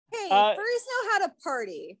 Hey, furries know how to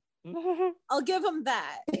party. I'll give him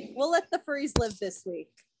that. We'll let the furries live this week.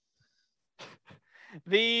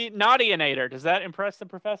 The Naughtyinator, does that impress the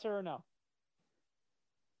professor or no?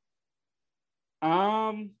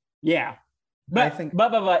 Yeah. I But think-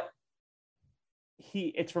 but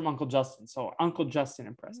it's from Uncle Justin, so Uncle Justin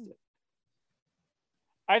impressed it.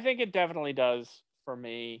 I think it definitely does for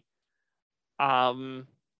me.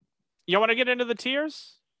 You want to get into the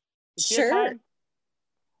tiers? The tier Sure. time?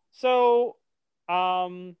 So,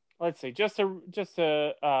 let's see. Just to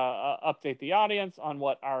update the audience on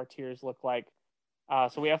what our tiers look like.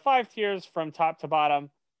 So we have 5 tiers from top to bottom.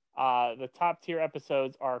 The top tier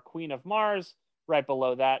episodes are Queen of Mars. Right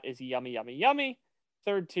below that is Yummy Yummy Yummy.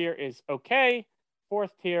 3rd tier is Okay.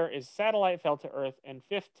 4th tier is Satellite Fell to Earth, and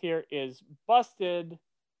 5th tier is Busted.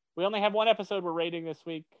 We only have 1 episode we're rating this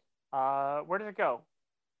week. Where did it go?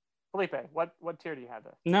 Felipe, what tier do you have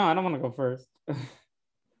there? No, I don't want to go first.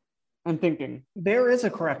 I'm thinking. There is a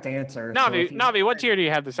correct answer. so if you- Navi, what tier do you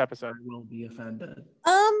have this episode? I will be offended.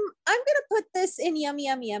 I'm gonna put this in Yummy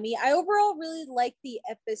Yummy Yummy. I overall really like the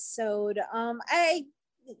episode.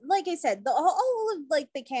 Like I said, all of like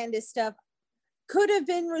the Candace stuff could have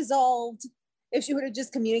been resolved if she would have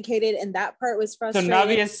just communicated, and that part was So frustrating.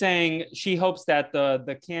 Navi is saying she hopes that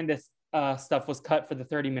the Candace stuff was cut for the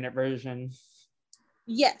 30-minute version.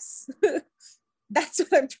 Yes. That's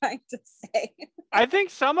what I'm trying to say. I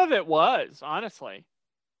think some of it was, honestly.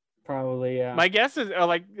 Probably, yeah. My guess is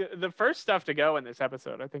like the first stuff to go in this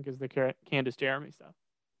episode, I think, is the Candace Jeremy stuff.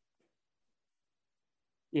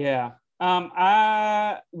 Yeah.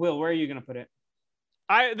 Will, where are you gonna put it?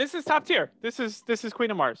 This is top tier. This is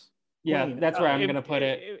Queen of Mars. Yeah, Queen. that's where I'm If- gonna put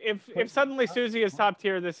it. If Suddenly Susie is top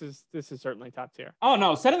tier, this is certainly top tier. Oh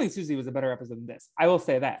no, Suddenly Susie was a better episode than this. I will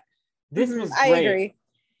say that. This Mhm, was I great, agree.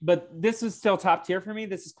 but this was still top tier for me.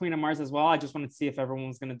 This is Queen of Mars as well. I just wanted to see if everyone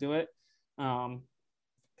was gonna do it, because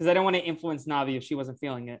I didn't want to influence Navi if she wasn't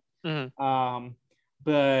feeling it. Mhm.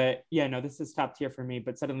 But yeah, no, this is top tier for me.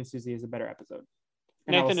 But Suddenly Susie is a better episode.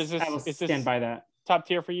 And Nathan, I will is this stand by that. top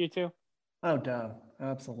tier for you too? Oh, duh.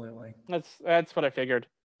 Absolutely. That's what I figured.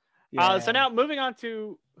 Yeah. So now moving on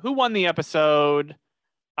to who won the episode.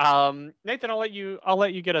 Nathan, I'll let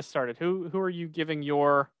you get us started. Who are you giving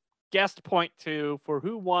your guest point to for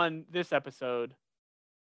who won this episode?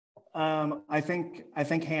 I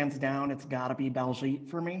think hands down it's got to be Baljeet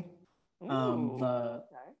for me. Ooh,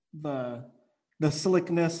 The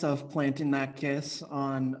slickness of planting that kiss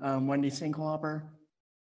on Wendy Sinklopper.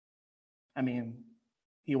 I mean,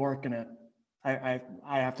 he working it. I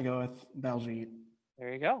have to go with Baljeet.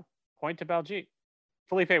 There you go. Point to Baljeet.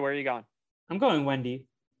 Felipe, where are you going? I'm going Wendy.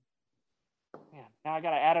 Man, now I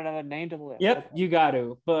gotta add another name to the list. Yep, you got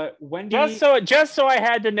to. But Wendy. Just so I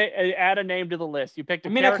had to add a name to the list. You picked a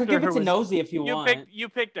I mean, I character could give it who to was- Nosy if you want. You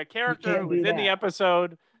picked a character can't who was do in the that.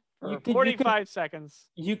 episode for You could- 45 seconds.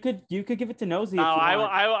 You could give it to Nosy. No, if you I will.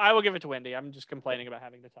 want. I will give it to Wendy. I'm just complaining about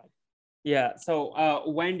having the time. Yeah. So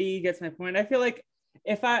Wendy gets my point. I feel like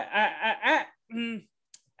if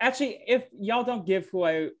actually, if y'all don't give who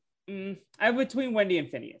I'm between Wendy and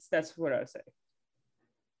Phineas. That's what I would say.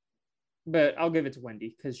 But I'll give it to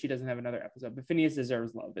Wendy because she doesn't have another episode. But Phineas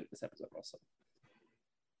deserves love in this episode also.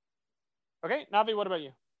 Okay, Navi, what about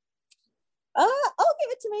you? I'll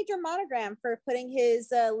give it to Major Monogram for putting his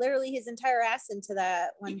literally his entire ass into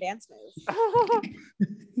that one dance move.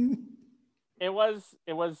 It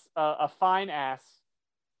was a fine ass.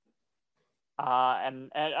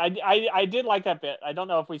 And I did like that bit. I don't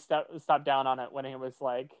know if we stopped down on it when he was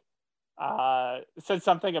like, said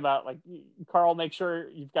something about like, Carl, make sure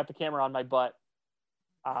you've got the camera on my butt.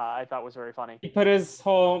 I thought was very funny. He put his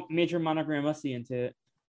whole Major Monogram Mussy into it.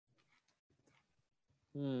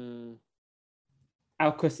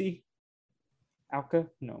 Alcussy? Alka?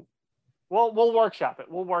 No. We'll workshop it.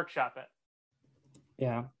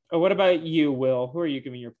 Yeah. Oh, what about you, Will? Who are you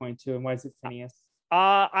giving your point to, and why is it Phineas?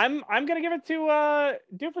 I'm gonna give it to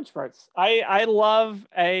Doofenshmirtz. I love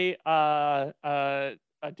a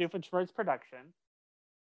Doofenshmirtz production.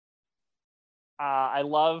 I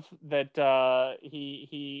love that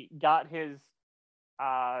he got his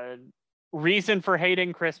reason for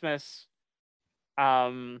hating Christmas.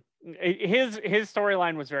 His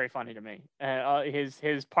storyline was very funny to me.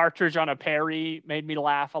 His partridge on a Perry made me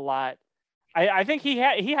laugh a lot. I think he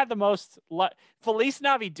had the most Felice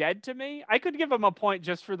Navi dead to me. I could give him a point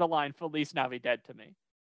just for the line Felice Navi dead to me.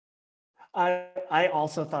 I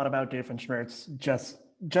also thought about Doofenshmirtz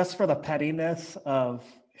just for the pettiness of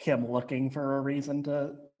him looking for a reason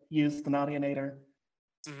to use the Naughtyinator.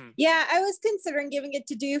 Mm-hmm. Yeah, I was considering giving it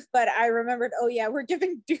to Doof, but I remembered, oh yeah, we're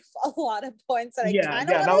giving Doof a lot of points, and I kind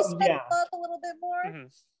of want to spin him up a little bit more. Mm-hmm.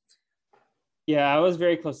 Yeah, I was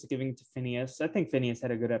very close to giving it to Phineas. I think Phineas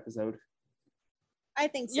had a good episode. I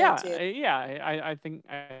think so Yeah, too. I think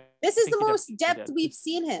This is think the he most definitely depth did. we've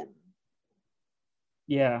seen him.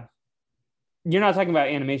 Yeah. You're not talking about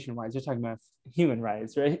animation wise, you're talking about human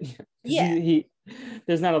wise, right? 'Cause Yeah. he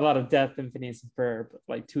there's not a lot of depth in Phineas and Ferb,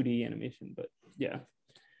 like 2D animation, but yeah.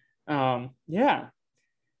 Yeah.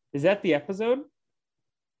 Is that the episode?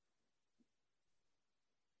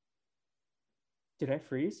 Did I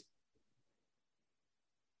freeze?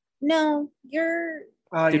 No, you're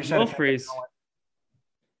You Did should Will have kept it freeze? going.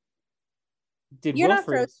 Did you're Will not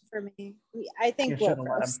freeze? frozen for me. I You think should Will have let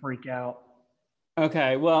him froze. freak out.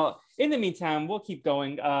 Okay, well, in the meantime, we'll keep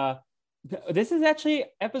going. This is actually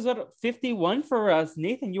episode 51 for us.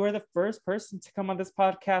 Nathan, you are the first person to come on this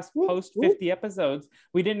podcast post 50 episodes.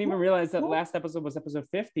 We didn't even realize that last episode was episode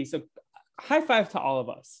 50. So high five to all of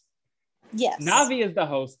us. Yes. Navi is the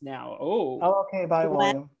host now. Oh, Oh, okay. Bye,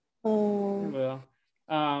 William. well.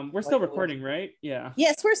 We're still recording, right? Yeah.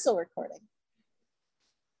 Yes, we're still recording.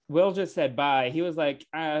 Will just said bye. He was like,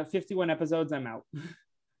 51 episodes, I'm out.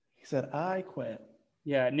 He said, I quit.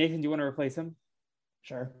 Yeah, Nathan, do you want to replace him?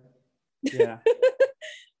 Sure. Yeah.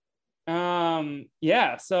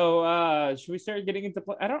 Yeah, so should we start getting into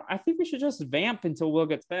I think we should just vamp until Will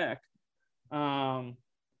gets back. A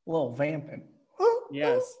little vamping.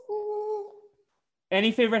 Yes.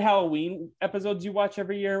 Any favorite Halloween episodes you watch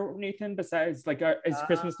every year, Nathan? Besides, like, is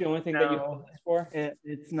Christmas the only thing that you have No. for?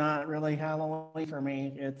 It's not really Halloween for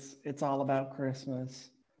me. It's all about Christmas.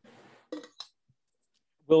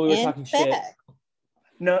 Will, we were And talking shit. back.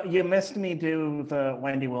 No, you missed me do the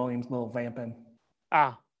Wendy Williams little vamping.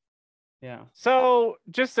 Yeah. So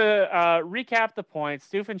just to recap the points,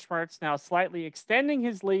 Doofenshmirtz now slightly extending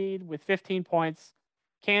his lead with 15 points.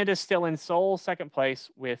 Candace still in sole second place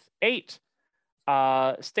with 8.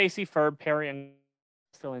 Stacy, Ferb, Perry, and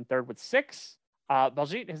still in third with 6.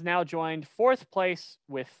 Baljeet has now joined 4th place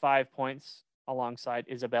with 5 points alongside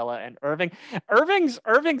Isabella and Irving.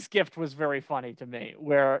 Irving's gift was very funny to me,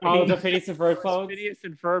 where the Phineas and Ferb clothes? Phineas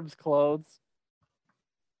and Ferb's clothes.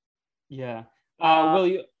 Yeah.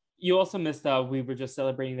 Will, you also missed we were just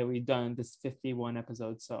celebrating that we've done this 51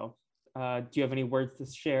 episode. So do you have any words to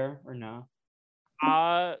share or no?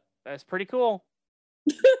 That's pretty cool.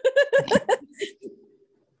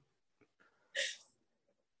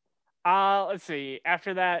 Let's see.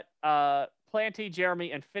 After that, Planty,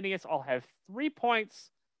 Jeremy, and Phineas all have 3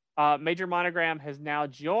 points. Major Monogram has now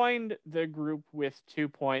joined the group with 2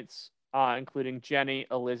 points, including Jenny,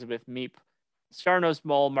 Elizabeth, Meep, Starnose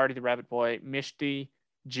Mole, Marty the Rabbit Boy, Mishti,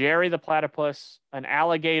 Jerry the Platypus, an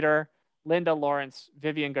Alligator, Linda Lawrence,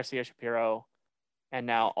 Vivian Garcia Shapiro, and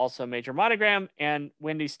now also Major Monogram, and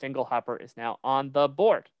Wendy Stinglehopper is now on the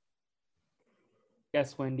board.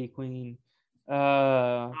 Yes, Wendy Queen.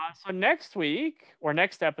 So next week or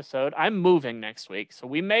next episode, I'm moving next week, so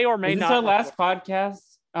we may or may is this not. our last podcast?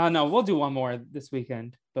 No, we'll do one more this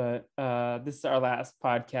weekend, but this is our last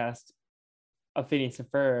podcast of Phineas and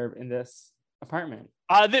Ferb in this apartment.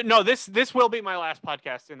 No, this will be my last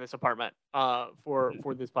podcast in this apartment. For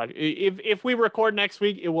this podcast, if we record next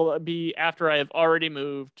week, it will be after I have already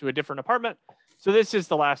moved to a different apartment. So this is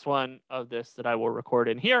the last one of this that I will record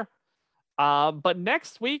in here. But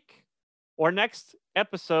next week or next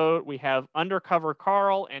episode, we have Undercover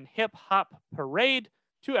Carl and Hip Hop Parade,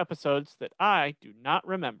 2 episodes that I do not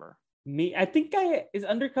remember. I think is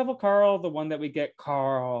Undercover Carl the one that we get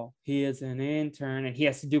Carl. He is an intern and he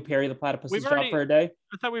has to do Perry the Platypus's job for a day.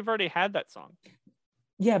 I thought we've already had that song.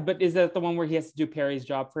 Yeah, but is that the one where he has to do Perry's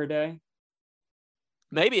job for a day?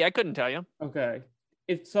 Maybe, I couldn't tell you. Okay.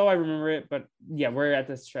 If so, I remember it, but yeah, we're at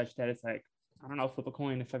this stretch that it's like, I don't know, flip a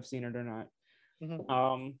coin if I've seen it or not.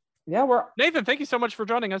 Mm-hmm. Yeah, Nathan, thank you so much for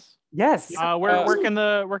joining us. Yes. Where can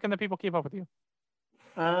the people keep up with you?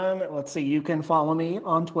 Let's see. You can follow me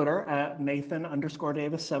on Twitter at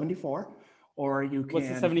Nathan_Davis74, or you can. What's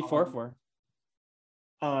the 74 for?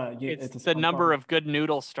 It's the number of good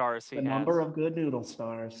noodle stars he has. The number of good noodle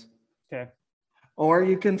stars. Okay. Or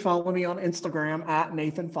you can follow me on Instagram at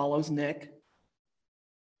NathanFollowsNick.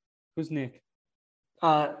 Who's Nick?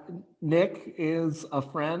 Nick is a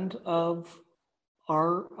friend of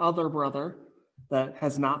our other brother that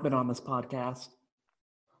has not been on this podcast.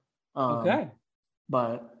 Okay.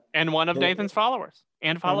 And one of Nathan's followers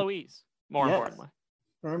and followees, more importantly.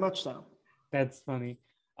 Very much so. That's funny.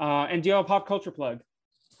 And do you have a pop culture plug?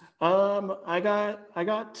 I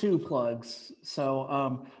got 2 plugs.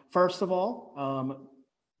 So first of all,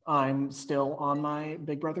 I'm still on my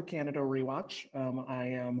Big Brother Canada rewatch. I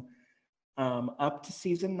am up to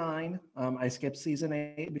season 9. I skipped season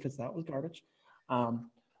 8 because that was garbage.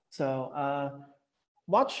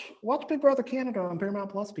 watch Big Brother Canada on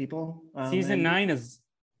Paramount Plus, people. Season and 9 is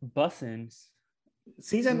bussin'.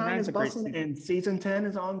 Season 9 9's is a great bussin', season. and season 10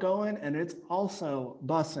 is ongoing, and it's also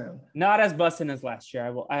bussin'. Not as bussin' as last year.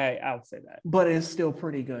 I'll say that. But it's still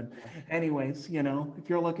pretty good. Anyways, if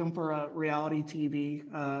you're looking for a reality TV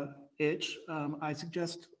itch, I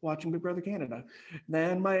suggest watching Big Brother Canada.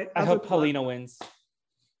 Then I hope Helena wins.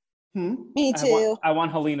 Me too. I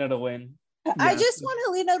want Helena to win. I just want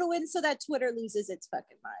Helena to win so that Twitter loses its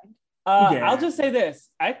fucking mind. I'll just say this.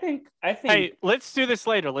 I think. Hey, let's do this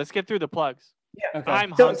later. Let's get through the plugs. Yeah. Okay.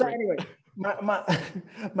 I'm So hungry. anyway,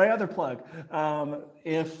 my other plug.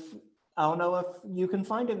 If I don't know if you can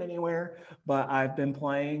find it anywhere, but I've been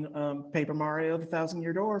playing Paper Mario: The Thousand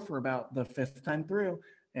Year Door for about the 5th time through,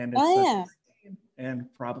 and it's a great game and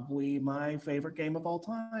probably my favorite game of all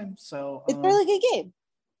time. So It's a really good game.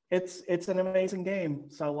 It's an amazing game.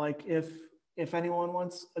 So like if anyone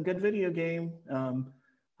wants a good video game,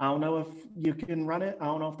 I don't know if you can run it. I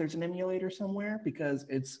don't know if there's an emulator somewhere because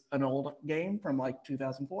it's an old game from like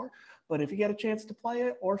 2004. But if you get a chance to play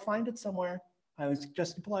it or find it somewhere, I would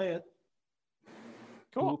suggest to play it.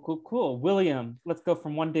 Cool. William, let's go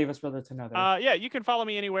from one Davis brother to another. Yeah, you can follow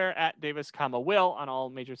me anywhere at Davis, Will on all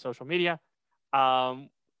major social media. EA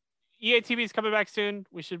TV is coming back soon.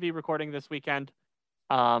 We should be recording this weekend.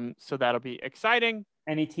 So that'll be exciting.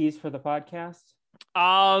 Any tease for the podcast?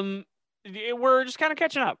 We're just kind of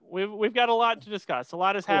catching up. We've got a lot to discuss. A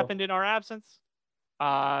lot has happened in our absence.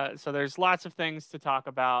 So there's lots of things to talk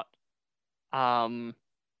about. Pop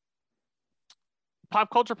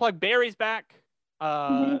culture plug. Barry's back. So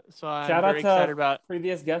I'm Shout very out excited to about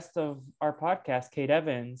previous guest of our podcast, Kate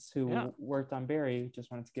Evans, who worked on Barry.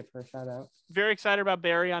 Just wanted to give her a shout out. Very excited about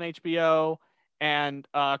Barry on HBO. And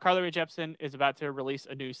Carly Rae Jepsen is about to release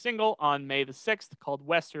a new single on May the 6th called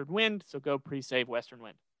Western Wind. So go pre-save Western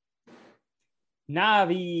Wind.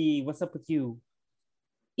 Navi, what's up with you?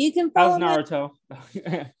 You can follow How's me.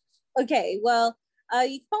 Naruto? Okay, well,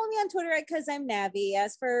 you can follow me on Twitter at because I'm Navi.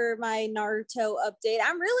 As for my Naruto update,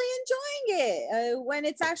 I'm really enjoying it. When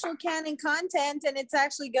it's actual canon content and it's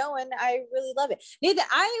actually going, I really love it. Nathan,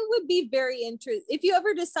 I would be very interested if you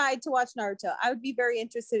ever decide to watch Naruto. I would be very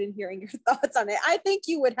interested in hearing your thoughts on it. I think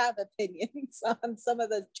you would have opinions on some of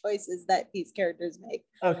the choices that these characters make.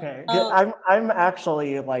 Okay, I'm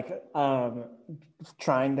actually like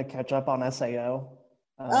trying to catch up on SAO.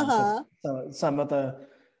 So some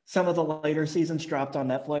of the later seasons dropped on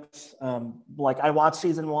Netflix. Like I watched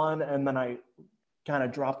season 1 and then I kind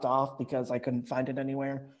of dropped off because I couldn't find it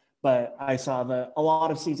anywhere. But I saw a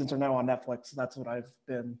lot of seasons are now on Netflix. So that's what I've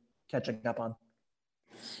been catching up on.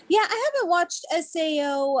 Yeah, I haven't watched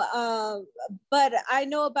SAO, but I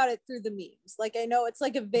know about it through the memes. Like I know it's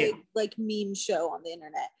like a big like meme show on the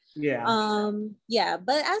internet. Yeah. Yeah,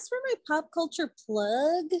 but as for my pop culture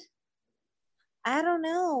plug, I don't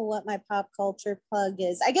know what my pop culture plug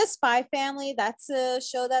is. I guess Spy Family, that's a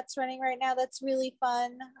show that's running right now that's really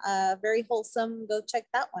fun. Very wholesome. Go check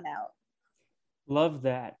that one out. Love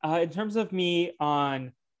that. In terms of me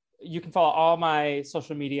you can follow all my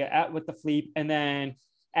social media at With the Fleep and then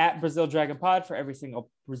at Brazil Dragon Pod for every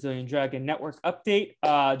single Brazilian Dragon Network update.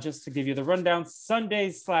 Just to give you the rundown,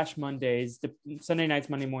 Sundays/Mondays, Sunday nights,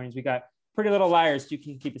 Monday mornings, we got Pretty Little Liars, You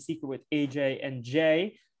Can Keep a Secret with AJ and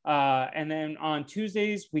Jay. And then on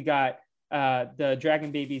Tuesdays, we got the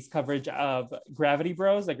Dragon Babies coverage of Gravity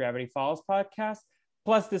Bros, the Gravity Falls podcast.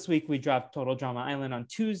 Plus, this week we dropped Total Drama Island on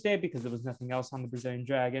Tuesday because there was nothing else on the Brazilian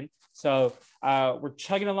Dragon. So we're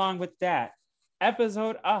chugging along with that.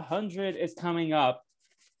 Episode 100 is coming up,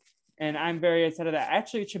 and I'm very excited that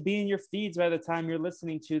actually it should be in your feeds by the time you're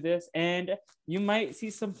listening to this, and you might see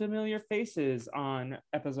some familiar faces on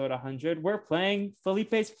episode 100. We're playing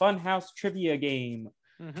Felipe's Funhouse trivia game.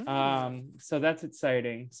 So that's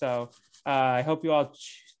exciting. So I hope you all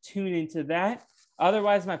tune into that.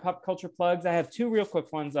 Otherwise, my pop culture plugs, I have 2 real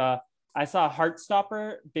quick ones. I saw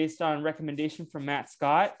Heartstopper based on recommendation from Matt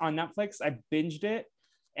Scott on Netflix. I binged it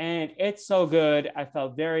and it's so good. I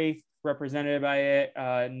felt very represented by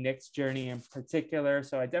it, Nick's journey in particular.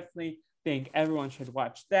 So I definitely think everyone should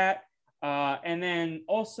watch that. And then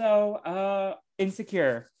also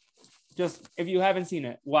Insecure. Just if you haven't seen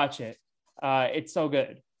it, watch it. It's so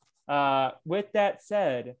good. With that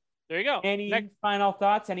said, there you go. Any final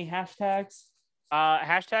thoughts? Any hashtags?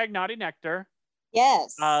 Hashtag Naughty Nectar.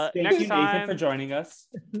 Yes. Thank Next you, time, Nathan, for joining us.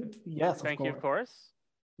 Yes, thank you, of course.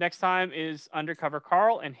 Next time is Undercover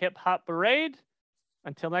Carl and Hip Hop Parade.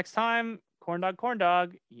 Until next time, corn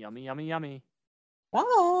dog, yummy, yummy, yummy.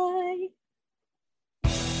 Bye.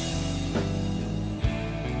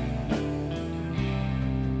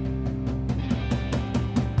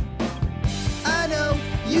 I know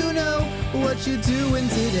what you doing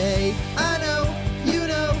today. I know, you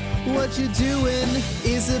know what you doing.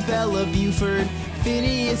 Isabella Buford,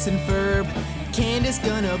 Phineas and Ferb. Candace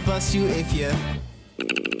gonna bust you if you